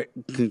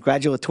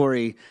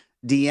congratulatory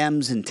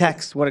DMs and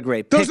texts. What a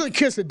great pick. Those are the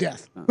kiss of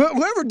death.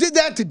 Whoever did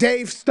that to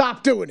Dave,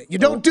 stop doing it. You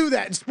don't do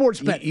that in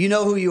sports betting. You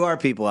know who you are,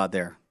 people out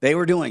there. They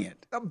were doing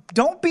it.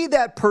 Don't be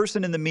that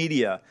person in the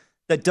media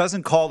that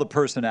doesn't call the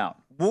person out.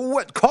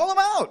 What? Call them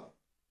out.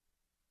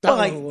 Well,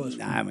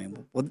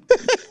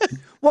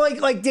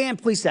 like Dan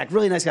Plesac,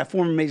 really nice guy,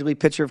 former Major League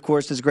pitcher, of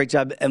course, does a great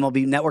job at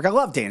MLB Network. I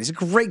love Dan. He's a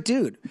great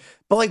dude.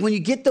 But like when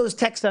you get those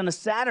texts on a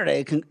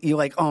Saturday, you're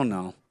like, oh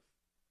no.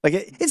 Like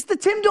it's the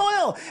Tim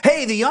Doyle.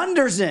 Hey, the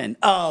under's in.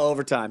 Oh,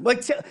 overtime.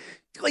 Like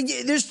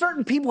there's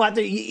certain people out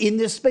there in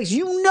this space.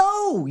 You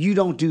know you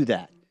don't do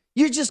that.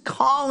 You're just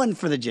calling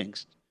for the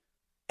jinx.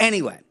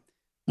 Anyway,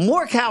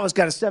 Morikawa's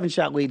got a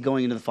 7-shot lead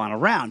going into the final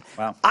round.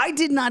 Wow. I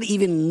did not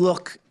even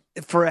look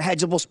for a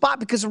hedgeable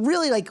spot because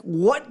really,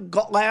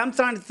 I'm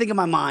trying to think in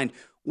my mind,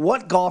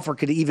 what golfer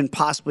could even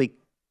possibly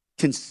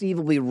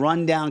conceivably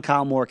run down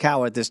Colin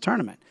Morikawa at this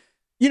tournament?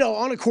 You know,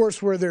 on a course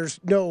where there's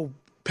no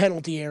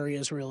penalty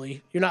areas,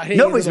 really. You're not hitting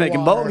Nobody's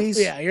making bogeys.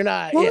 Yeah, you're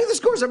not. Well, look at the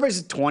scores.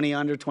 Everybody's 20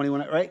 under,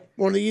 21, right?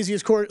 One of the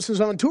easiest courses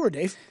on tour,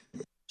 Dave.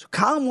 So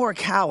Colin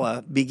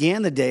Morikawa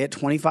began the day at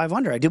 25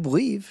 under, I do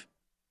believe.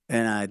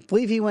 And I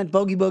believe he went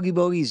bogey, bogey,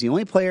 bogey. He's the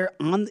only player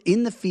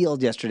in the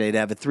field yesterday to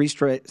have a three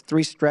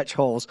stretch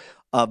holes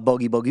of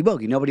bogey, bogey,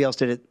 bogey. Nobody else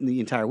did it the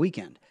entire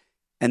weekend.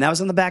 And that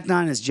was on the back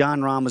nine as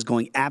Jon Rahm was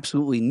going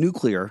absolutely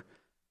nuclear.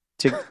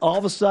 To all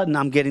of a sudden,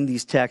 I'm getting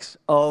these texts,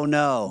 oh,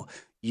 no,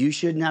 you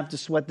shouldn't have to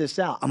sweat this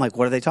out. I'm like,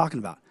 what are they talking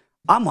about?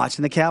 I'm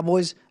watching the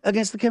Cowboys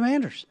against the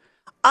Commanders.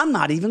 I'm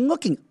not even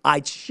looking.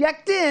 I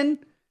checked in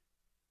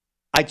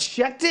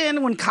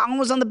when Colin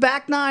was on the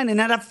back nine and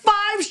had a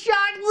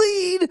 5-shot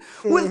lead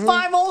with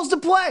 5 holes to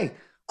play.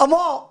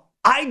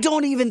 I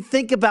don't even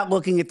think about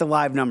looking at the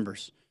live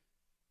numbers.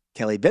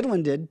 Kelly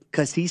Bidwin did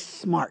because he's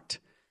smart.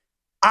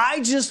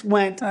 I just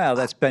went. Oh,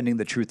 that's bending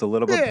the truth a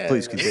little bit. Yeah,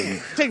 please continue.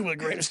 Take it with a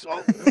grain of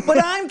salt.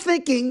 But I'm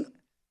thinking,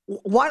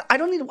 what? I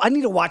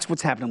need to watch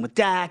what's happening with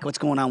Dak, what's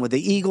going on with the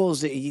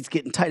Eagles. He's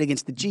getting tight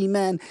against the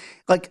G-men.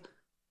 Like,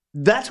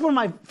 that's where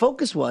my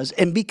focus was.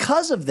 And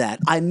because of that,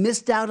 I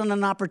missed out on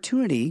an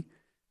opportunity.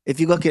 If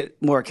you look at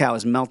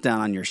Morikawa's meltdown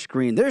on your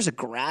screen, there's a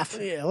graph.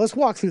 Yeah, let's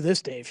walk through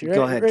this, Dave.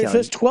 Go ahead, Kelly.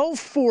 It's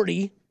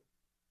 12:40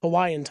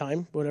 Hawaiian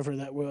time, whatever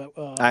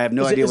that. I have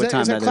no idea what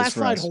time that is. Is that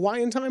classified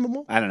Hawaiian time?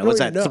 I don't know. What's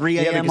that? 3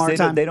 a.m. our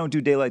time? They don't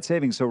do daylight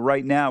savings. So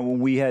right now, when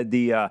we had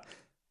the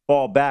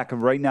ball back,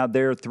 right now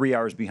they're 3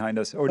 hours behind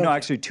us. Or no,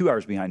 actually 2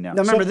 hours behind now.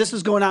 Now remember, this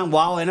is going on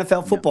while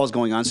NFL football is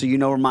going on, so you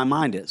know where my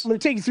mind is. I'm going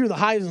to take you through the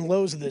highs and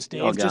lows of this,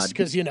 Dave, just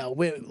because,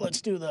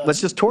 let's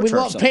just torture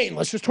ourselves. We love pain.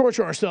 Let's just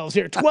torture ourselves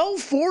here.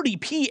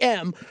 12:40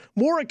 p.m.,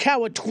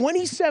 Morikawa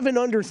 27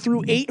 under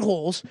through 8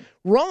 holes.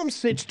 Rahm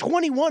sits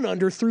 21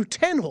 under through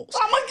 10 holes.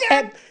 Oh, my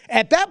God.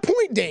 At that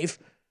point, Dave,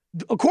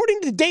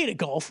 according to Data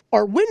Golf,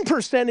 our win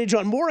percentage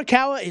on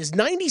Morikawa is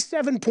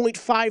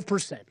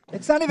 97.5%.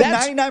 It's not even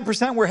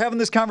 99% we're having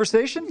this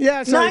conversation?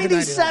 Yeah, it's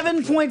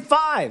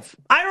 97.5.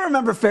 I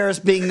remember Ferris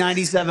being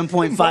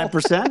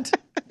 97.5%.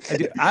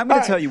 I'm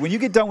going to tell you, when you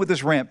get done with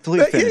this rant,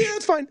 please finish. Yeah,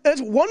 that's fine.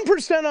 That's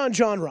 1% on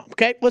Jon Rahm,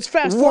 okay? Let's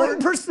fast forward.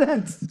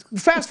 1%.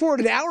 Fast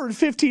forward an hour and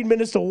 15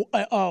 minutes to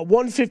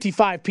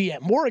 1:55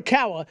 p.m.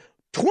 Morikawa,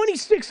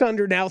 26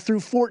 under now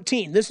through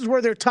 14. This is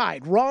where they're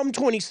tied. Rahm,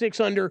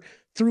 26 under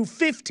through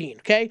 15,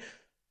 okay?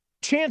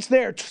 Chance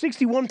there,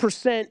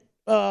 61%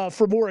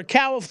 for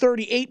Morikawa,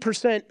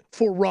 38%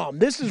 for Rahm.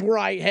 This is where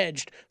I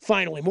hedged,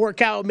 finally.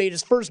 Morikawa made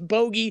his first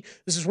bogey.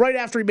 This is right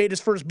after he made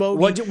his first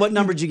bogey. What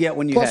number did you get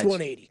when you hedged? hedged? Plus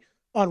 180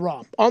 on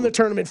Rahm. On the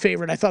tournament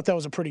favorite, I thought that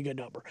was a pretty good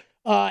number.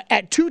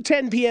 At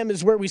 2:10 p.m.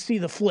 is where we see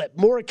the flip.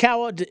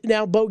 Morikawa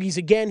now bogeys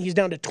again. He's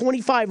down to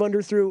 25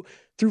 under through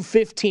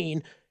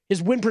 15.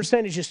 His win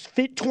percentage is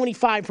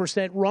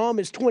 25%. Rahm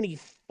is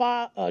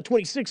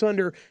 26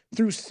 under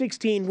through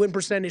 16. Win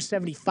percentage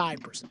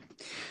 75%.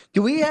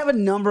 Do we have a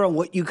number on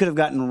what you could have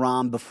gotten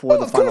Rahm before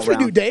the final round? Of course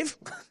we do, Dave.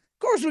 Of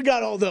course we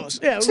got all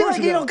those. Yeah,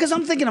 because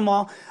I'm thinking them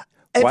all.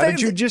 Why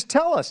don't you just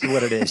tell us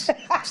what it is?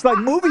 It's like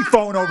movie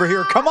phone over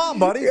here. Come on,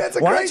 buddy. Why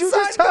don't you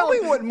just tell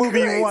me what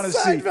movie you want to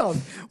see?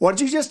 Why don't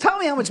you just tell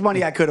me how much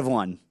money I could have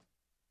won?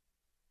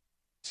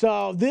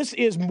 So this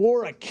is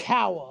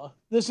Morikawa.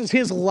 This is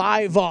his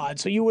live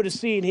odds. So you would have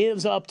seen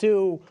his up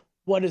to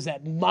what is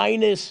that,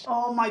 minus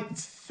Oh, my.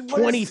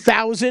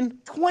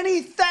 20,000?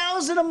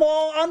 20,000 them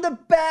all on the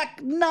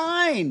back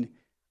nine.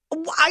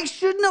 I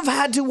shouldn't have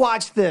had to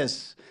watch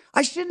this.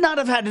 I should not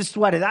have had to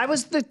sweat it.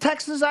 The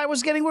texts I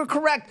was getting were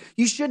correct.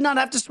 You should not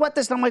have to sweat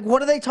this. And I'm like,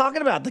 what are they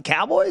talking about? The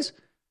Cowboys?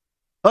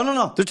 Oh,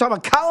 no. They're talking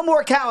about Colin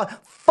Morikawa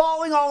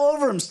falling all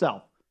over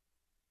himself.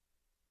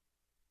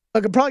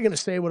 Look, I'm probably going to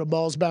say what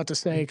Amal's about to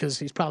say because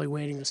he's probably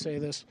waiting to say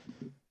this.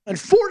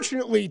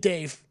 Unfortunately,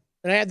 Dave,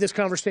 and I had this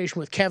conversation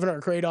with Kevin, our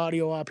great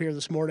audio op here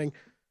this morning,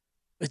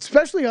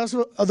 especially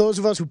those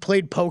of us who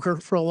played poker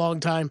for a long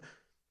time,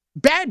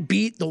 bad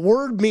beat, the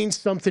word means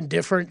something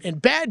different.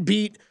 And bad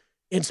beat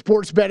in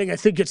sports betting, I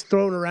think, gets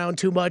thrown around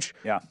too much.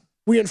 Yeah.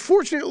 We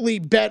unfortunately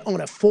bet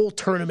on a full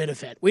tournament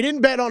event. We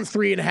didn't bet on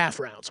 3.5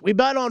 rounds. We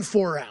bet on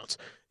 4 rounds.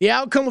 The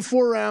outcome of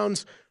 4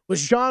 rounds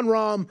was Jon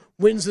Rahm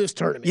wins this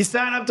tournament. You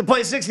sign up to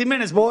play 60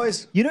 minutes,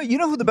 boys. You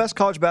know who the best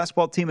college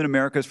basketball team in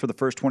America is for the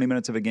first 20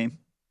 minutes of a game?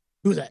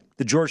 Who's that?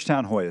 The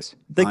Georgetown Hoyas.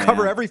 They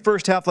cover every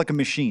first half like a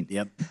machine.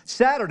 Yep.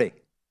 Saturday,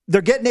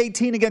 they're getting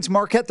 18 against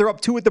Marquette. They're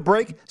up 2 at the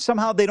break.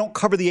 Somehow they don't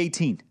cover the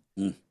 18.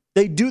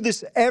 They do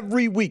this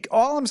every week.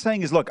 All I'm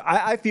saying is, look,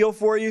 I feel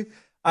for you.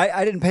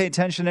 I didn't pay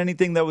attention to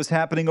anything that was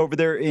happening over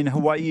there in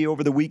Hawaii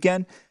over the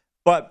weekend,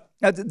 but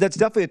that's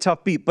definitely a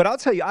tough beat. But I'll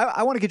tell you,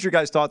 I want to get your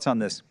guys' thoughts on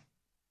this.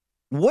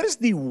 What is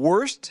the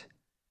worst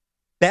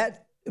bad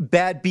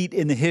beat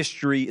in the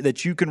history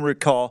that you can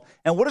recall,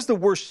 and what is the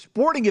worst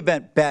sporting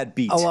event bad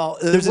beat? Oh, well,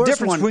 there's a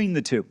difference between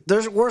the two.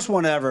 The worst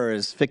one ever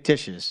is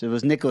fictitious. It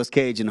was Nicolas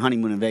Cage in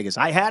Honeymoon in Vegas.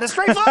 I had a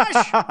straight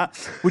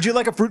flush. Would you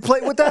like a fruit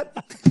plate with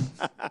that?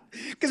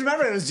 Because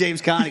remember, it was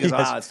James Caan. He goes,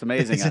 Yes. it's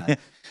amazing.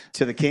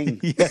 To the king.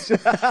 Yes. Do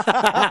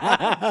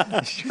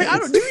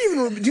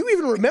you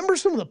even remember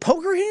some of the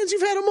poker hands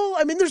you've had, Amal?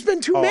 I mean, there's been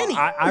too many.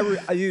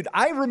 Dude,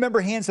 I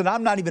remember hands that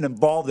I'm not even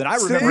involved in. I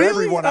remember Really?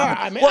 everyone.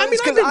 I've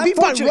been beat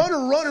by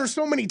runner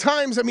so many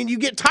times. I mean, you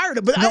get tired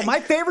of it. But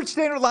my favorite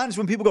standard line is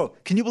when people go,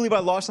 "Can you believe I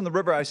lost on the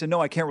river?" I said,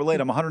 "No, I can't relate.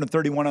 I'm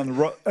 131 on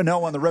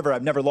the river.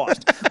 I've never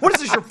lost." What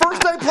is this? Your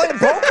first day playing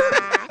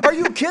poker? Are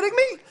you kidding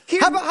me?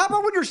 How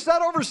about when you're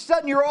set over set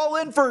and you're all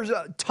in for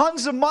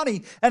tons of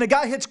money and a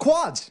guy hits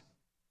quads?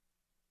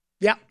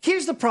 Yeah.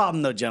 Here's the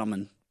problem, though,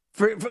 gentlemen.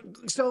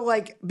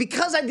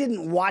 Because I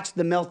didn't watch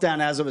the meltdown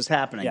as it was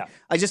happening,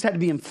 I just had to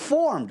be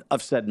informed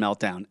of said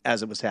meltdown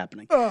as it was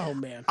happening. Oh,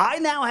 man. I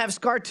now have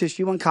scar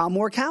tissue on Colin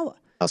Morikawa.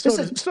 So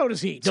does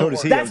he. So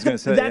does he. That's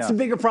the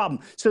bigger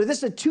problem. So this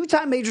is a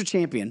 2-time major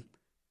champion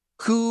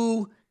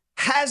who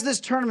has this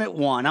tournament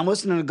won. I'm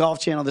listening to the Golf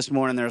Channel this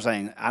morning. They're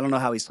saying, I don't know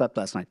how he slept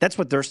last night. That's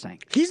what they're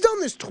saying. He's done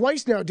this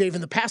twice now, Dave,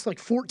 in the past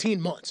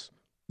 14 months.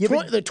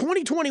 The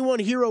 2021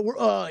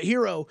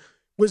 hero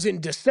was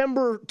in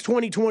December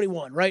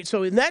 2021, right?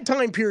 So in that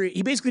time period,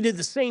 he basically did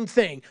the same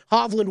thing.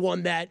 Hovland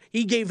won that.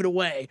 He gave it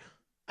away.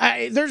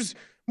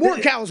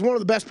 Morikawa is one of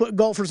the best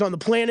golfers on the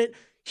planet.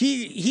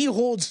 He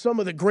holds some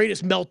of the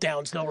greatest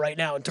meltdowns, though, right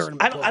now in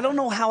tournament play. I don't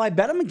know how I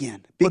bet him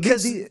again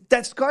because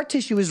that scar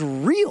tissue is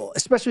real,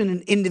 especially in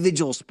an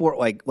individual sport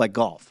like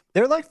golf.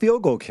 They're like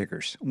field goal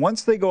kickers.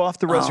 Once they go off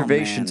the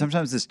reservation,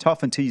 sometimes it's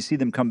tough until you see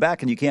them come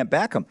back and you can't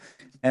back them.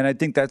 And I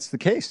think that's the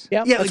case.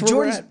 Yeah, like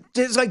Jordan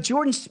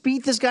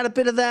Spieth has got a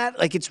bit of that.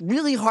 Like, it's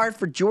really hard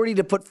for Jordy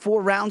to put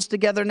 4 rounds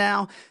together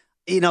now.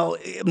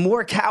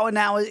 Morikawa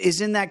now is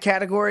in that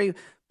category.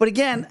 But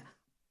again,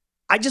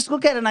 I just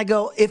look at it and I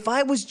go, if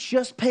I was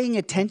just paying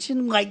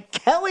attention like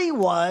Kelly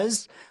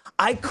was,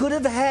 I could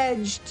have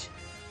hedged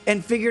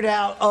and figured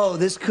out,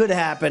 this could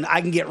happen. I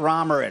can get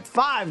Rahmer at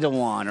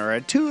 5-1 or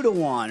at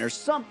 2-1 or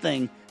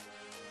something.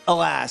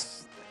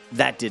 Alas,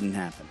 that didn't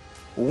happen.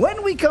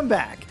 When we come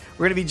back,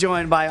 we're going to be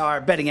joined by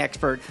our betting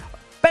expert,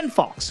 Ben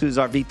Fawkes, who's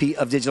our VP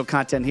of digital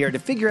content here, to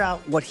figure out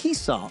what he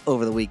saw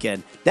over the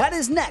weekend. That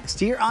is next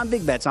here on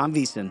Big Bets on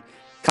VSiN.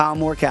 Colin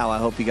Morikawa, I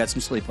hope you got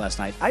some sleep last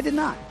night. I did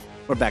not.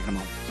 We're back in a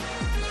moment.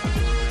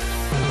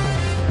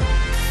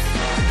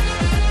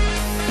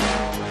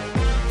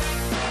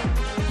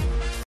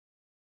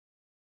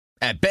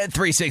 At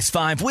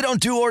Bet365, we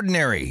don't do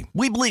ordinary.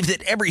 We believe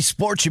that every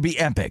sport should be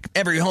epic.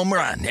 Every home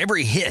run,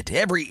 every hit,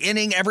 every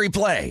inning, every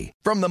play.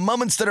 From the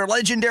moments that are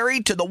legendary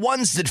to the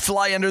ones that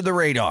fly under the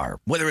radar.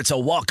 Whether it's a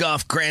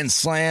walk-off grand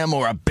slam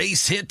or a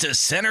base hit to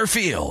center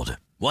field.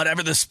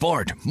 Whatever the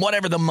sport,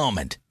 whatever the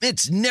moment.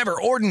 It's never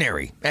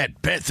ordinary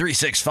at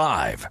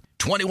Bet365.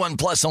 21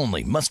 plus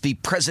only. Must be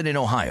present in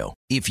Ohio.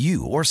 If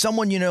you or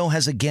someone you know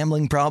has a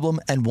gambling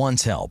problem and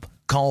wants help,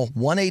 call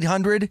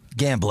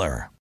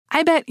 1-800-GAMBLER.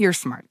 I bet you're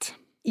smart.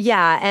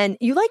 Yeah, and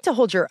you like to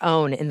hold your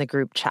own in the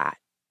group chat.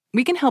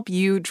 We can help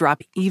you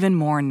drop even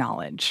more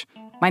knowledge.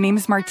 My name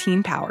is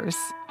Martine Powers.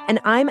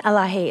 And I'm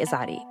Elahe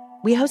Izadi.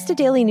 We host a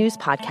daily news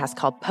podcast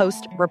called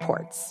Post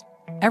Reports.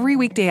 Every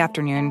weekday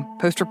afternoon,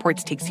 Post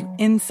Reports takes you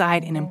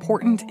inside an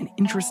important and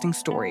interesting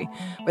story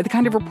with the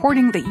kind of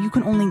reporting that you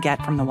can only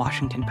get from the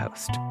Washington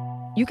Post.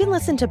 You can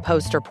listen to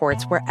Post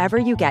Reports wherever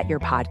you get your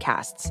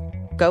podcasts.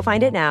 Go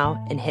find it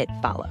now and hit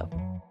follow.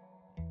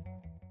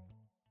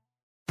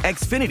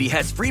 Xfinity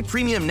has free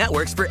premium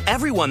networks for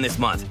everyone this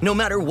month, no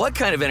matter what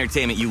kind of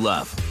entertainment you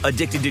love.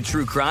 Addicted to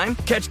true crime?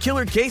 Catch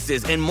killer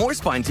cases and more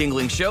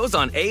spine-tingling shows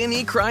on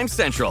A&E Crime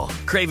Central.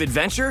 Crave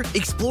adventure?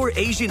 Explore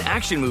Asian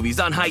action movies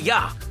on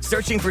Hi-YAH.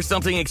 Searching for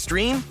something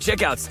extreme?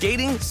 Check out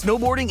skating,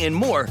 snowboarding, and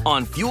more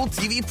on Fuel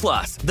TV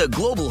Plus, the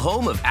global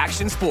home of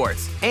action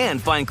sports.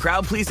 And find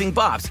crowd-pleasing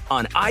bops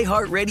on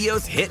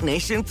iHeartRadio's Hit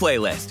Nation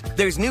playlist.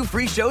 There's new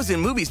free shows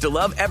and movies to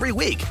love every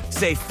week.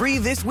 Say free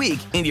this week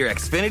in your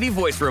Xfinity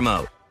voice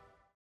remote.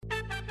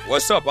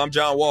 What's up? I'm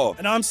John Wall.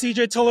 And I'm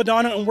CJ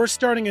Toledano, and we're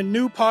starting a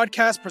new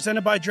podcast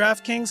presented by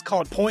DraftKings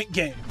called Point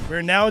Game.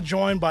 We're now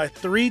joined by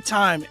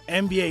three-time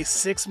NBA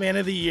Sixth Man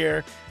of the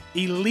Year,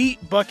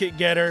 elite bucket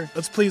getter.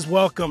 Let's please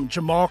welcome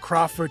Jamal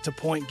Crawford to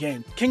Point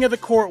Game. King of the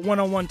Court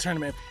one-on-one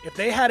tournament. If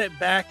they had it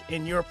back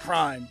in your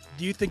prime,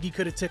 do you think you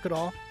could have took it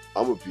all?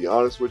 I'm going to be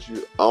honest with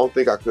you. I don't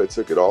think I could have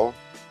took it all,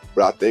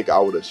 but I think I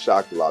would have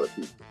shocked a lot of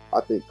people.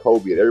 I think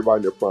Kobe and everybody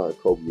in their prime,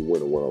 Kobe would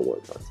win a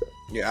one-on-one contest.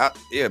 Yeah,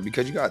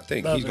 because you got to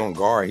think. He's going to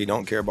guard. He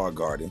don't care about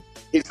guarding.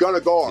 He's going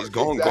to guard. He's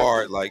going to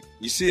guard. Like,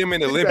 you see him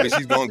in the Olympics,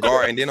 he's going to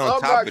guard. And then on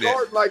top of that. I'm not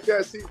guarding like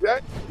that,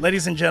 CJ.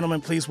 Ladies and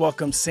gentlemen, please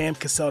welcome Sam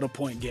Cassell to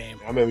Point Game.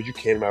 I remember you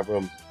came out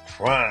from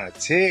crying,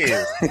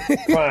 tears.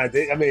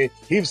 I mean,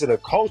 he was in a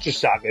culture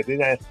shock. And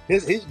then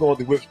he's going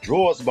through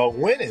withdrawals about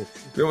winning.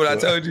 Remember what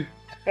I told you?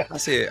 I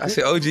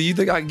said, OG, you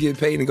think I can get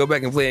paid and go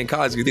back and play in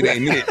college because it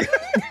ain't it?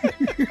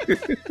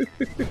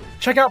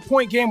 Check out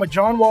Point Game with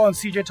John Wall and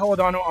CJ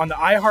Toledano on the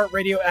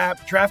iHeartRadio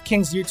app,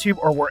 DraftKings YouTube,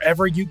 or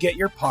wherever you get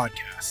your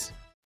podcasts.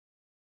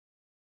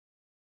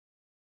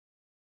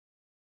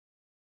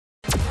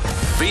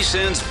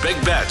 VSiN's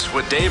Big Bets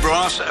with Dave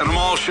Ross and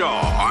Amal Shaw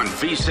on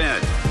VSiN,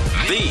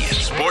 the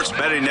sports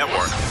betting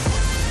network.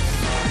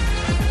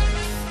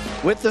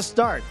 With the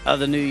start of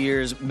the New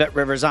Year's,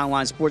 BetRivers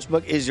Online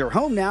Sportsbook is your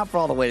home now for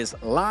all the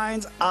latest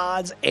lines,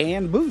 odds,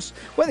 and boosts.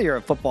 Whether you're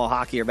a football,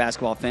 hockey, or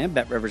basketball fan,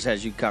 BetRivers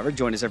has you covered.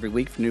 Join us every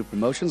week for new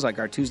promotions like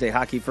our Tuesday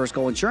Hockey First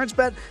Goal Insurance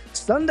Bet,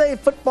 Sunday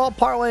Football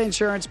Parlay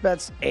Insurance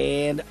Bets,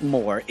 and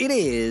more. It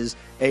is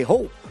a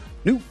whole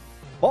new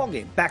ball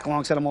game. Back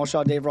alongside Amal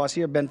Shaw, Dave Ross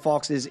here. Ben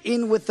Fawkes is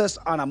in with us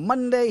on a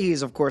Monday. He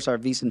is, of course, our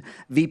VSiN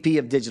VP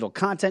of Digital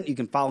Content. You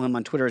can follow him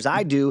on Twitter as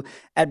I do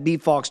at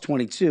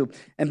BFawkes22.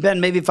 And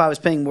Ben, maybe if I was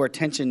paying more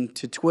attention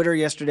to Twitter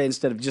yesterday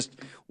instead of just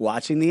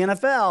watching the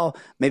NFL,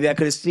 maybe I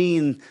could have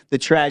seen the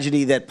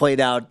tragedy that played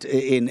out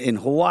in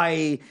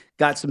Hawaii,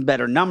 got some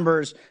better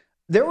numbers.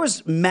 There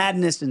was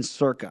madness in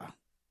Circa,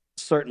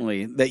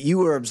 certainly, that you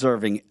were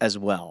observing as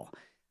well.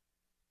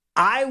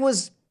 I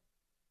was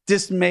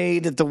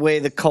dismayed at the way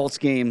the Colts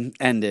game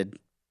ended,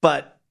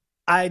 but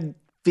I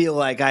feel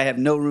like I have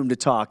no room to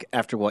talk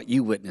after what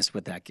you witnessed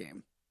with that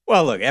game.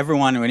 Well, look,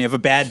 everyone, when you have a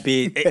bad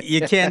beat,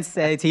 you can't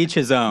say to each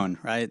his own,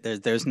 right?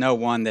 There's no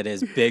one that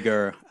is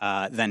bigger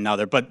than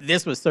another. But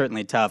this was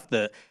certainly tough.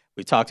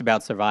 We talked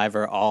about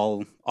Survivor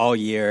all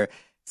year,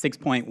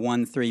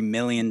 $6.13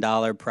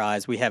 million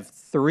prize. We have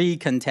 3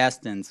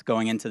 contestants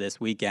going into this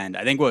weekend.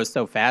 I think what was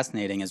so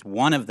fascinating is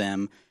one of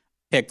them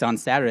picked on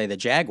Saturday the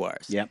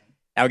Jaguars. Yep.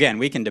 Now, again,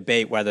 we can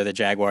debate whether the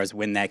Jaguars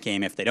win that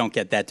game if they don't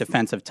get that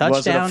defensive touchdown.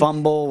 Was it a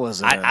fumble?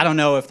 I don't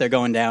know if they're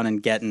going down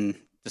and getting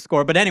the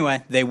score. But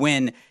anyway, they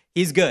win.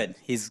 He's good.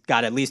 He's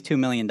got at least $2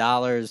 million,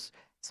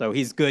 so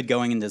he's good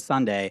going into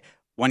Sunday.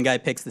 One guy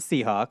picks the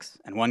Seahawks,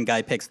 and one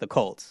guy picks the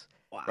Colts.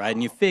 Wow. Right?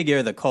 And you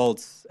figure the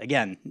Colts,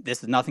 again, this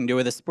has nothing to do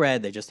with the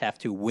spread. They just have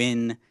to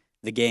win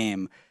the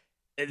game.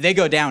 They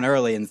go down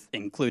early,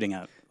 including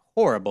a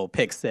horrible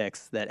pick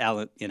six that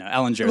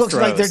Ellinger throws. Looks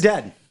like they're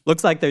dead.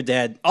 Looks like they're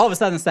dead. All of a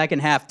sudden, the second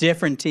half,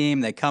 different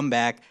team. They come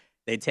back.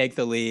 They take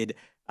the lead.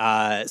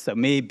 So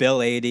me,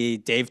 Bill Adie,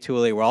 Dave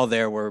Tooley, we're all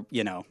there. We're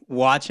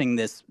watching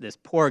this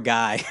poor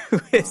guy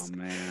who is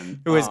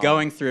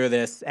going through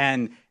this.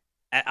 And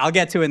I'll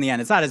get to it in the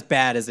end. It's not as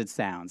bad as it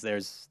sounds.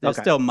 There's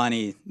still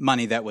money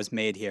that was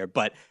made here.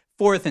 But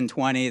 4th and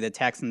 20, the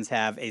Texans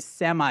have a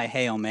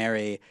semi-Hail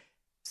Mary,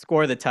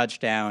 score the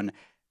touchdown.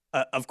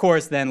 Of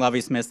course, then Lovie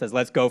Smith says,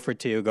 let's go for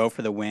 2, go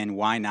for the win.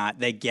 Why not?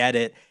 They get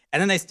it. And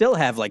then they still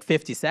have like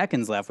 50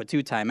 seconds left with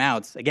 2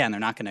 timeouts. Again,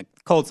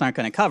 Colts aren't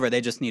going to cover. They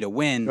just need a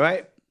win.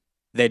 Right.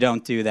 They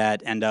don't do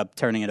that, end up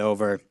turning it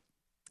over.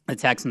 The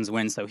Texans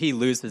win, so he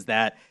loses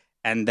that.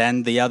 And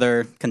then the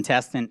other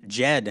contestant,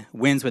 Jed,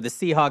 wins with the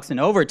Seahawks in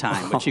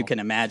overtime, which you can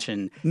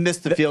imagine.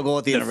 Missed the field goal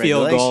at the end of regulation.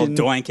 The regulation. Field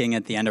goal doinking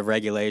at the end of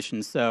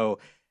regulation. So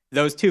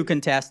those 2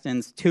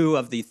 contestants, 2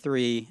 of the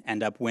 3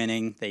 end up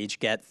winning. They each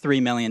get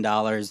 $3 million.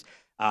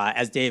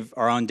 As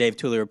our own Dave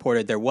Tooley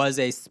reported, there was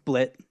a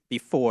split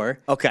before.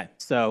 Okay.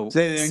 So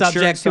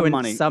subject to an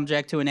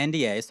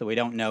NDA, so we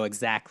don't know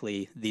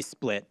exactly the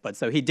split. But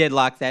so he did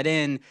lock that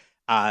in.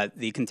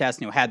 The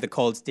contestant who had the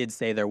Colts did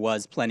say there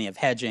was plenty of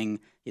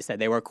hedging. He said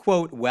they were,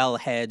 quote, well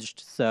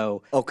hedged.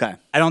 So okay.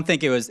 I don't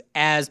think it was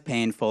as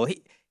painful.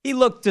 He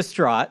looked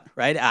distraught,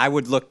 right? I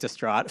would look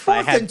distraught if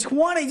I Fourth had and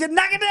 20, to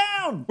knock it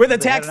down. with the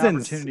They had an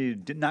Texans. opportunity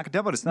to knock it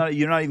down, but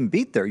you're not even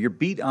beat there. You're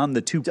beat on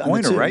the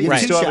 2-pointer, right? Yeah, You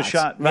still have a shots.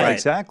 shot. Right.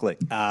 Exactly.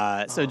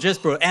 So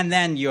just brutal. And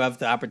then you have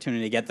the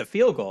opportunity to get the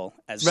field goal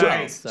as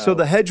well. So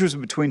the hedge was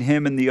between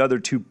him and the other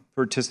two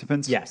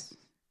participants? Yes.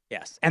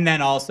 And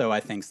then also, I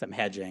think, some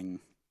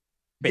hedging.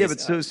 Yeah, but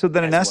so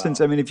then in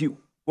essence, I mean,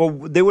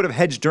 they would have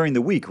hedged during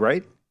the week,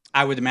 right?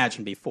 I would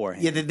imagine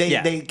beforehand. Yeah,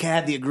 they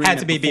had the agreement. Had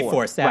to be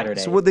before Saturday. Right.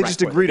 So would they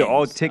just agree to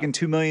all taking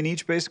 $2 $2 million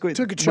each, basically?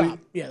 Took a chop.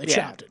 They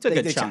chopped it. Took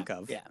a They chunk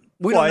chopped. of. Yeah.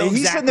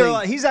 He's sitting there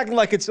like, he's acting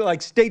like it's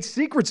like state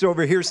secrets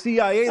over here,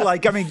 CIA.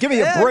 Like, I mean, give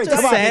me a break. just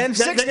Come on. saying.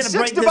 They're gonna Six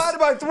break divided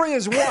by 3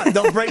 is 1.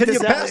 They'll break Can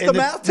this you out pass in the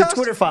math the test?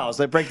 Twitter files.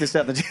 They break this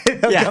out.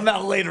 They'll come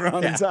out later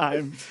on in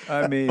time.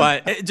 I mean,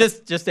 But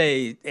just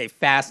a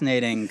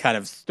fascinating kind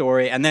of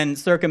story. And then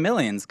Circa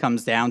Millions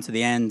comes down to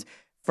the end,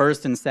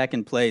 first and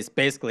second place,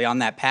 basically on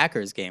that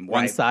Packers game.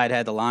 One side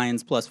had the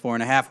Lions plus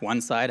 4.5.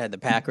 One side had the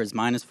Packers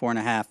minus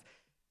 4.5.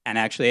 And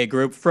actually a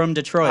group from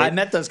Detroit. I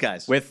met those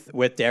guys.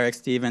 With Derek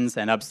Stevens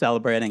and up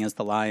celebrating as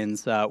the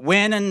Lions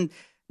win and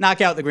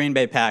knock out the Green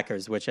Bay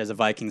Packers, which as a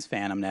Vikings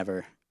fan, I'm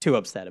never too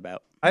upset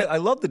about. I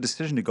love the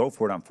decision to go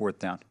for it on 4th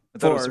down. I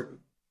thought it was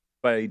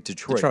by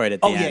Detroit. Detroit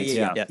at the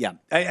end. Yeah.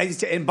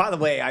 And by the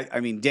way, I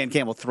mean, Dan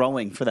Campbell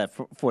throwing for that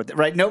fourth,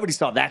 right? Nobody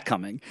saw that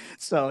coming.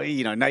 So,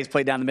 nice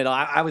play down the middle.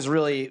 I was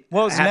really it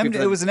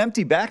was an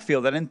empty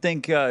backfield. I didn't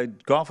think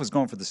Goff was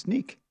going for the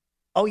sneak.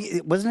 Oh,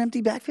 it was an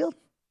empty backfield?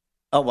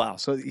 Oh, wow.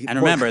 So, and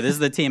remember, this is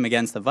the team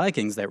against the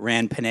Vikings that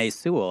ran Penei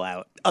Sewell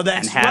out. Oh,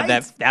 that's and had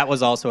right. That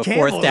was also a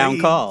Campbell, 4th down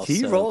call.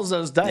 He rolls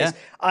those dice.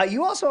 Yeah.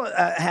 You also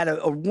had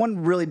a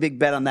one really big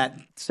bet on that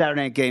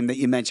Saturday night game that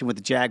you mentioned with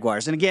the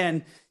Jaguars. And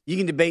again, you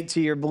can debate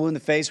till you're blue in the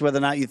face whether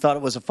or not you thought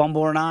it was a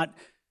fumble or not.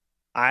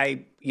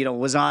 I,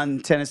 was on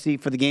Tennessee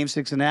for the game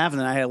 6.5, and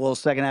then I had a little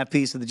second half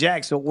piece of the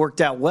Jags, so it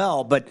worked out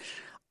well. But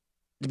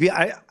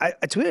I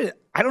tweeted,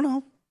 I don't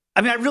know. I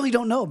mean, I really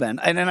don't know, Ben.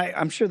 And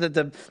I'm sure that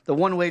the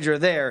one wager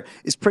there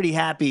is pretty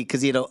happy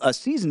because he had a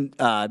season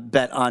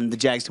bet on the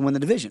Jags to win the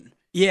division.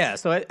 Yeah,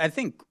 so I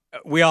think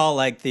we all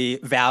like the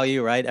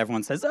value, right?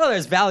 Everyone says,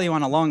 there's value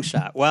on a long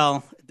shot.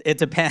 Well, it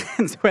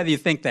depends whether you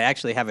think they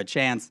actually have a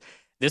chance.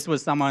 This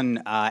was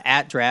someone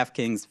at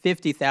DraftKings,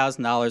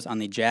 $50,000 on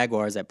the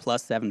Jaguars at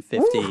plus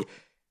 750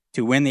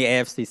 to win the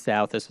AFC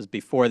South. This was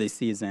before the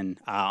season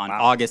on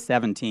August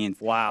 17th.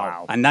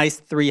 Wow. A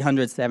nice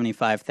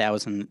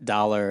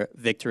 $375,000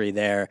 victory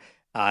there.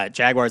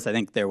 Jaguars, I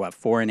think they're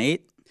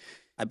 4-8,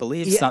 I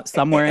believe,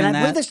 somewhere in that. And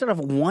I believe they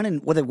started off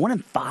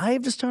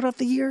 1-5 to start off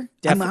the year.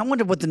 I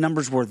wonder what the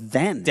numbers were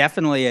then.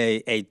 Definitely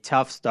a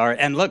tough start.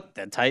 And look,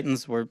 the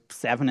Titans were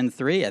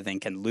 7-3, I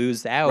think, and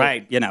lose out.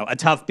 Right. A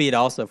tough beat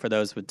also for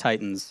those with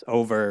Titans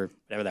over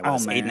whatever that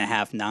was,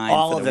 8.5, 9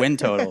 for the win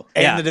total.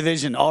 And the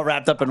division all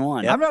wrapped up in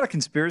one. I'm not a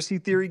conspiracy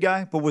theory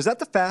guy, but was that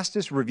the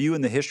fastest review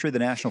in the history of the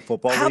National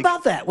Football League? How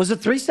about that? Was it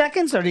 3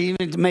 seconds or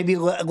even maybe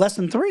less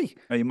than 3?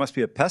 Oh, you must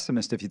be a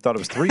pessimist if you thought it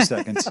was 3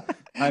 seconds.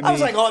 I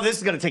was like, this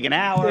is going to take an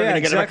hour. Yeah,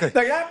 exactly.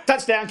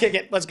 Touchdown, kick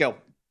it. Let's go.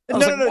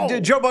 No.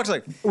 Joe Buck's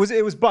like,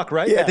 it was Buck,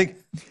 right? Yeah. I think,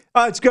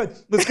 it's good.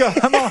 Let's go.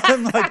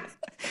 I'm like,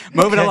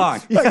 moving along.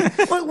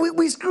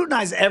 we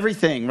scrutinize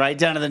everything right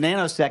down to the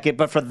nanosecond,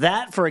 but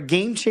for a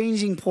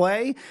game-changing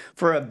play,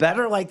 for a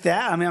better like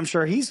that, I mean, I'm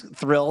sure he's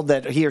thrilled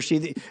that he or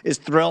she is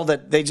thrilled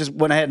that they just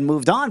went ahead and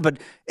moved on. But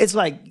it's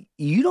like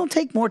you don't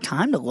take more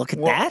time to look at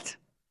that.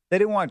 They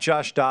didn't want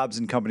Josh Dobbs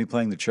and company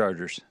playing the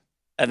Chargers.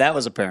 That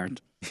was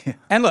apparent.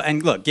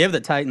 And look, give the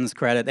Titans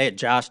credit. They had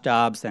Josh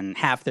Dobbs and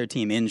half their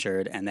team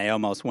injured, and they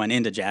almost went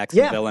into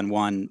Jacksonville and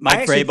won.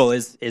 Mike Vrabel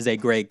is a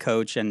great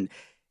coach, and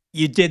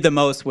you did the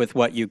most with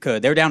what you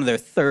could. They were down to their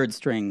 3rd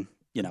string.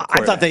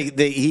 I thought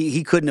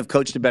he couldn't have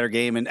coached a better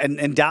game,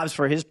 and Dobbs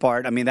for his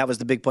part. I mean, that was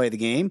the big play of the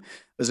game.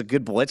 It was a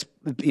good blitz.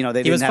 He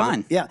was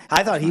fine. Yeah,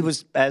 I thought he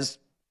was as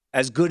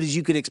good as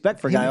you could expect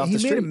for a guy off the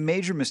street. He made a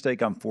major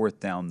mistake on 4th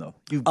down, though.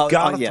 You've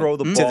got to throw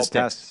the ball past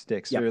the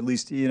sticks, or at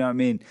least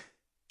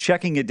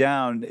checking it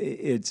down.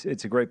 It's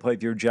a great play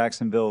if you're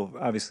Jacksonville,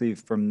 obviously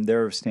from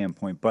their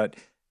standpoint. But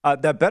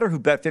that bettor who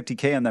bet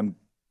 $50K on them,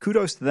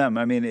 kudos to them.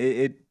 I mean,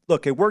 it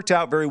worked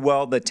out very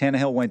well that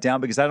Tannehill went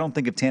down, because I don't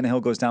think if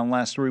Tannehill goes down the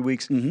last 3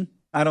 weeks,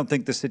 I don't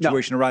think the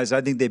situation arises.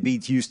 I think they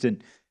beat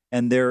Houston,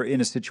 and they're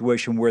in a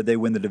situation where they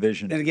win the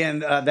division. And again,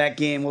 that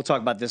game, we'll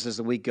talk about this as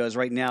the week goes.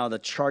 Right now, the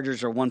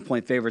Chargers are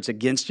 1-point favorites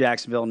against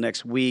Jacksonville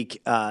next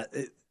week.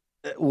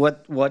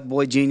 What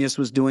Boy Genius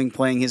was doing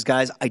playing his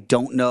guys, I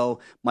don't know.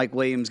 Mike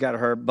Williams got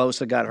hurt.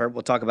 Bosa got hurt.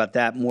 We'll talk about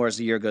that more as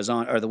the year goes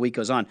on, or the week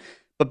goes on.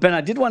 But, Ben, I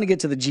did want to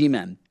get to the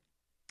G-Men.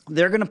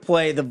 They're going to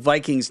play the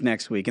Vikings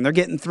next week, and they're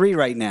getting 3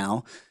 right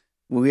now.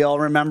 We all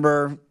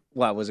remember,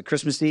 was it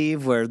Christmas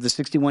Eve, where the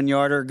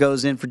 61-yarder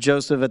goes in for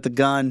Joseph at the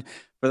gun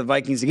for the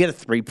Vikings to get a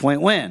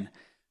 3-point win.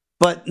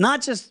 But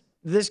not just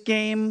this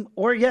game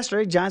or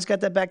yesterday. Giants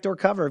got that backdoor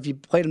cover if you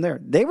played them there.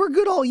 They were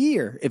good all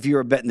year if you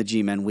were betting the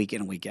G-Men week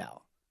in and week out.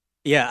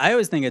 Yeah, I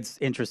always think it's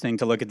interesting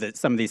to look at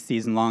some of these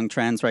season-long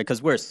trends, right?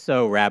 Because we're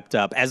so wrapped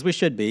up, as we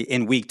should be,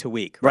 in week to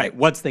week, right?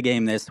 What's the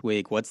game this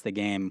week? What's the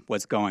game?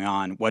 What's going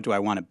on? What do I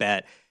want to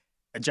bet?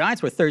 The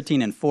Giants were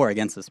 13-4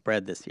 against the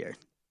spread this year.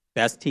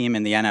 Best team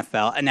in the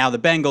NFL. And now the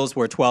Bengals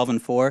were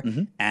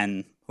 12-4,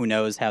 and who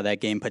knows how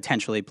that game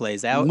potentially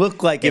plays out.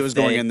 Looked like it was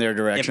going in their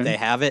direction. If they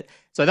have it.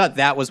 So I thought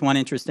that was one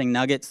interesting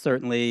nugget.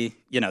 Certainly,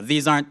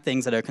 these aren't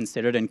things that are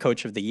considered in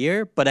Coach of the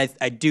Year, but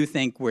I do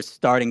think we're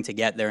starting to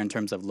get there in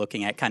terms of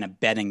looking at kind of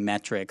betting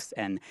metrics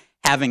and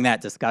having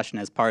that discussion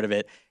as part of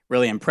it.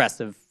 Really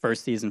impressive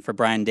first season for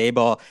Brian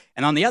Daboll.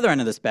 And on the other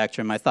end of the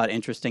spectrum, I thought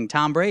interesting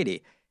Tom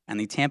Brady and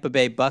the Tampa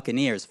Bay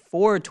Buccaneers,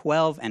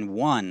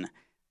 4-12-1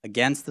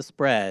 against the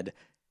spread.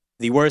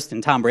 The worst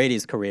in Tom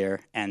Brady's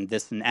career, and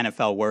this an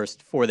NFL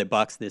worst for the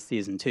Bucs this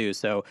season too.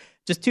 So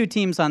just two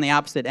teams on the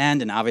opposite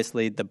end, and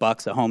obviously the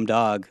Bucs a home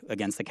dog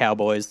against the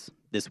Cowboys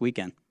this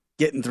weekend.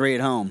 Getting 3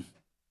 at home.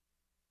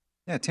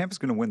 Yeah, Tampa's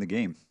going to win the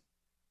game.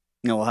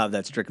 No, we'll have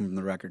that stricken from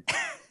the record.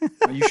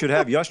 You should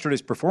have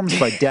yesterday's performance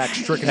by Dak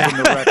stricken from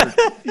the record.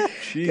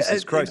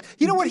 Jesus Christ.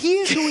 You know what? He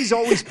is who he's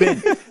always been.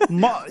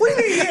 What do you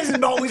mean he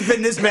hasn't always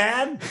been this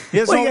bad?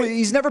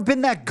 He's never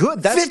been that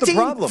good. That's the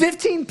problem.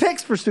 15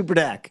 picks for Super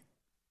Dak.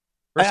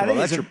 First of all,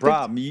 that's your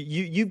problem.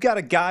 You've got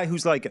a guy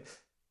who's like, a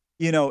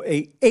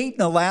 8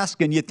 in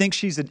Alaska, and you think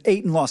she's an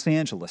 8 in Los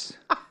Angeles.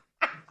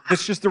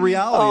 That's just the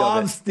reality of it.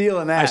 I'm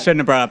stealing that. I shouldn't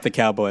have brought up the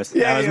Cowboys.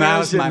 Yeah, that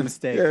was my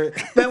mistake.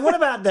 Ben, what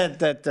about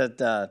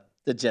the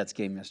Jets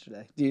game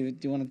yesterday? Do you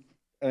want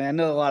to? I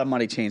know a lot of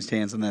money changed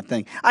hands on that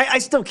thing. I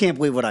still can't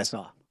believe what I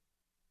saw.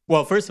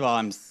 Well, first of all,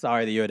 I'm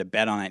sorry that you had to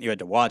bet on it. You had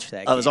to watch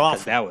that. That was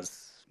awful. That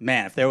was,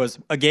 man, if there was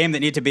a game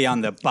that needed to be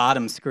on the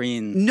bottom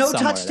screen, no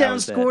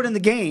touchdowns scored in the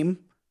game.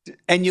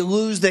 And you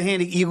lose the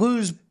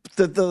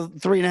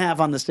 3.5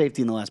 on the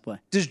safety in the last play.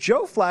 Does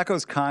Joe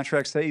Flacco's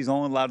contract say he's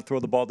only allowed to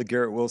throw the ball to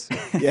Garrett Wilson?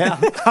 Yeah.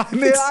 I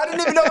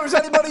didn't even know there was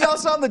anybody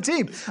else on the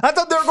team. I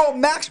thought they were going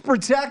max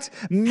protect,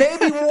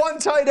 maybe one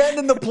tight end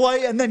in the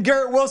play, and then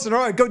Garrett Wilson, all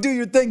right, go do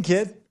your thing,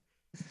 kid.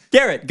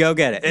 Garrett, go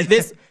get it.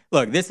 This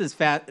is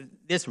fat.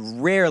 This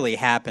rarely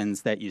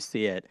happens that you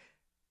see it,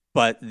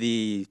 but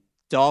the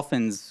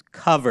Dolphins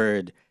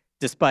covered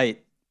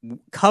despite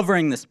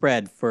covering the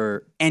spread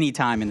for any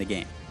time in the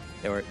game.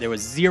 There was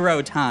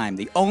 0 time.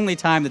 The only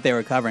time that they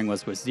were covering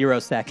was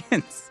 0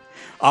 seconds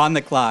on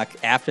the clock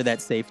after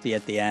that safety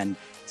at the end.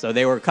 So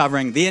they were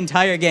covering the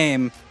entire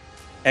game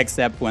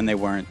except when they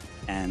weren't.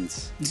 And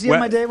you see how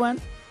my day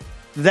went?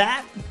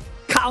 That,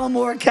 Colin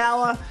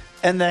Morikawa,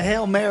 and the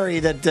Hail Mary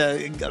that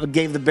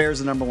gave the Bears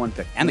the number 1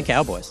 pick. And the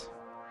Cowboys.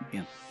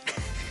 Yeah.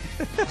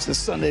 It's the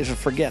Sundays to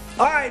forget.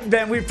 All right,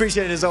 Ben, we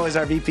appreciate it as always,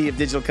 our VP of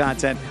Digital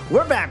Content.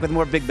 We're back with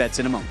more Big Bets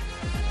in a moment.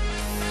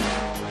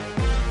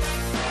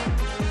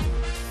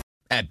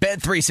 At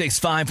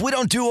Bet365, we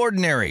don't do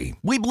ordinary.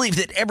 We believe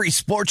that every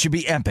sport should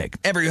be epic.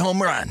 Every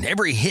home run,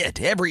 every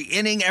hit, every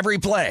inning, every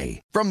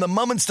play. From the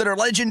moments that are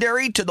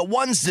legendary to the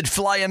ones that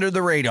fly under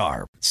the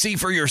radar. See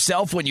for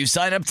yourself when you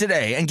sign up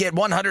today and get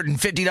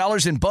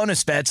 $150 in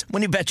bonus bets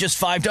when you bet just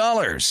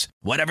 $5.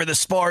 Whatever the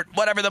sport,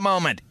 whatever the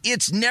moment,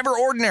 it's never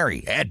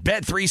ordinary at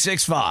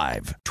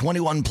Bet365.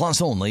 21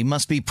 plus only.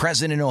 Must be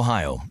present in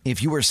Ohio.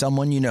 If you or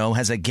someone you know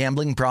has a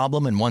gambling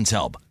problem and wants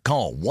help,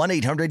 call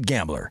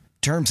 1-800-GAMBLER.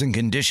 Terms and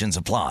conditions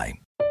apply.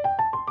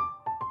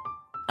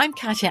 I'm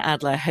Katya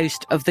Adler,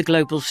 host of The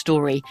Global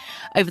Story.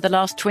 Over the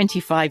last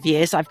 25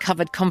 years, I've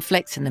covered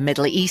conflicts in the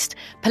Middle East,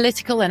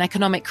 political and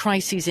economic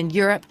crises in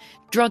Europe,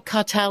 drug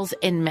cartels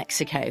in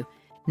Mexico.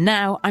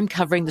 Now I'm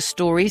covering the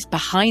stories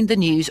behind the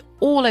news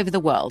all over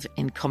the world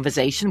in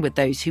conversation with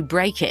those who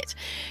break it.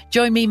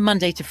 Join me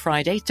Monday to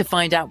Friday to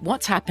find out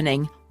what's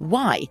happening,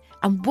 why,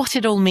 and what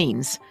it all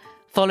means.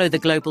 Follow The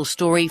Global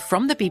Story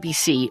from the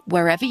BBC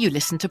wherever you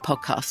listen to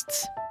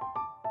podcasts.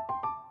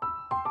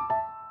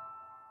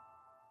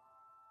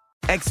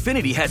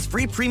 Xfinity has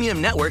free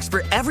premium networks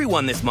for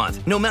everyone this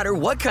month, no matter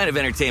what kind of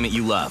entertainment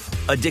you love.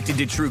 Addicted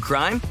to true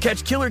crime?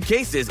 Catch killer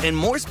cases and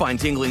more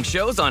spine-tingling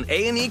shows on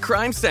A&E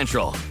Crime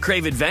Central.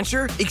 Crave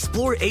adventure?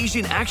 Explore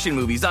Asian action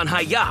movies on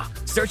Hi-YAH.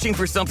 Searching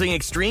for something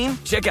extreme?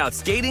 Check out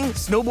skating,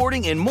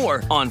 snowboarding, and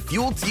more on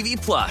Fuel TV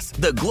Plus,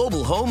 the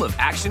global home of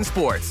action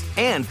sports.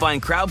 And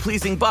find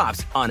crowd-pleasing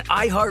bops on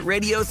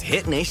iHeartRadio's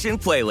Hit Nation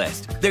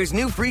playlist. There's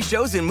new free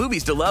shows and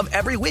movies to love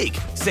every week.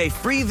 Say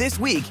free this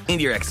week in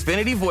your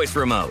Xfinity voice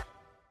remote.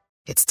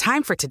 It's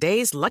time for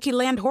today's Lucky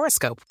Land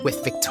horoscope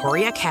with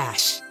Victoria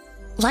Cash.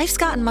 Life's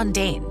gotten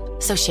mundane,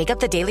 so shake up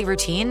the daily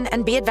routine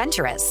and be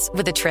adventurous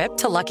with a trip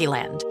to Lucky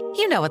Land.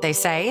 You know what they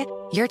say,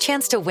 your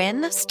chance to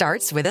win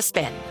starts with a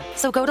spin.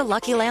 So go to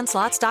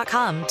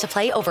LuckyLandSlots.com to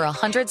play over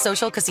 100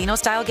 social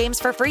casino-style games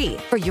for free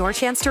for your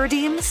chance to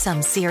redeem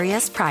some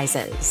serious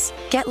prizes.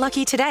 Get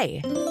lucky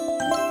today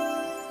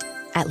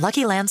at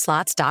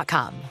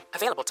LuckyLandSlots.com.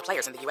 Available to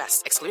players in the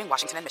U.S., excluding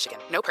Washington and Michigan.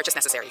 No purchase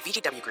necessary.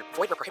 VGW Group.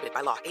 Void where prohibited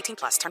by law.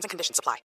 18+. Terms and conditions apply.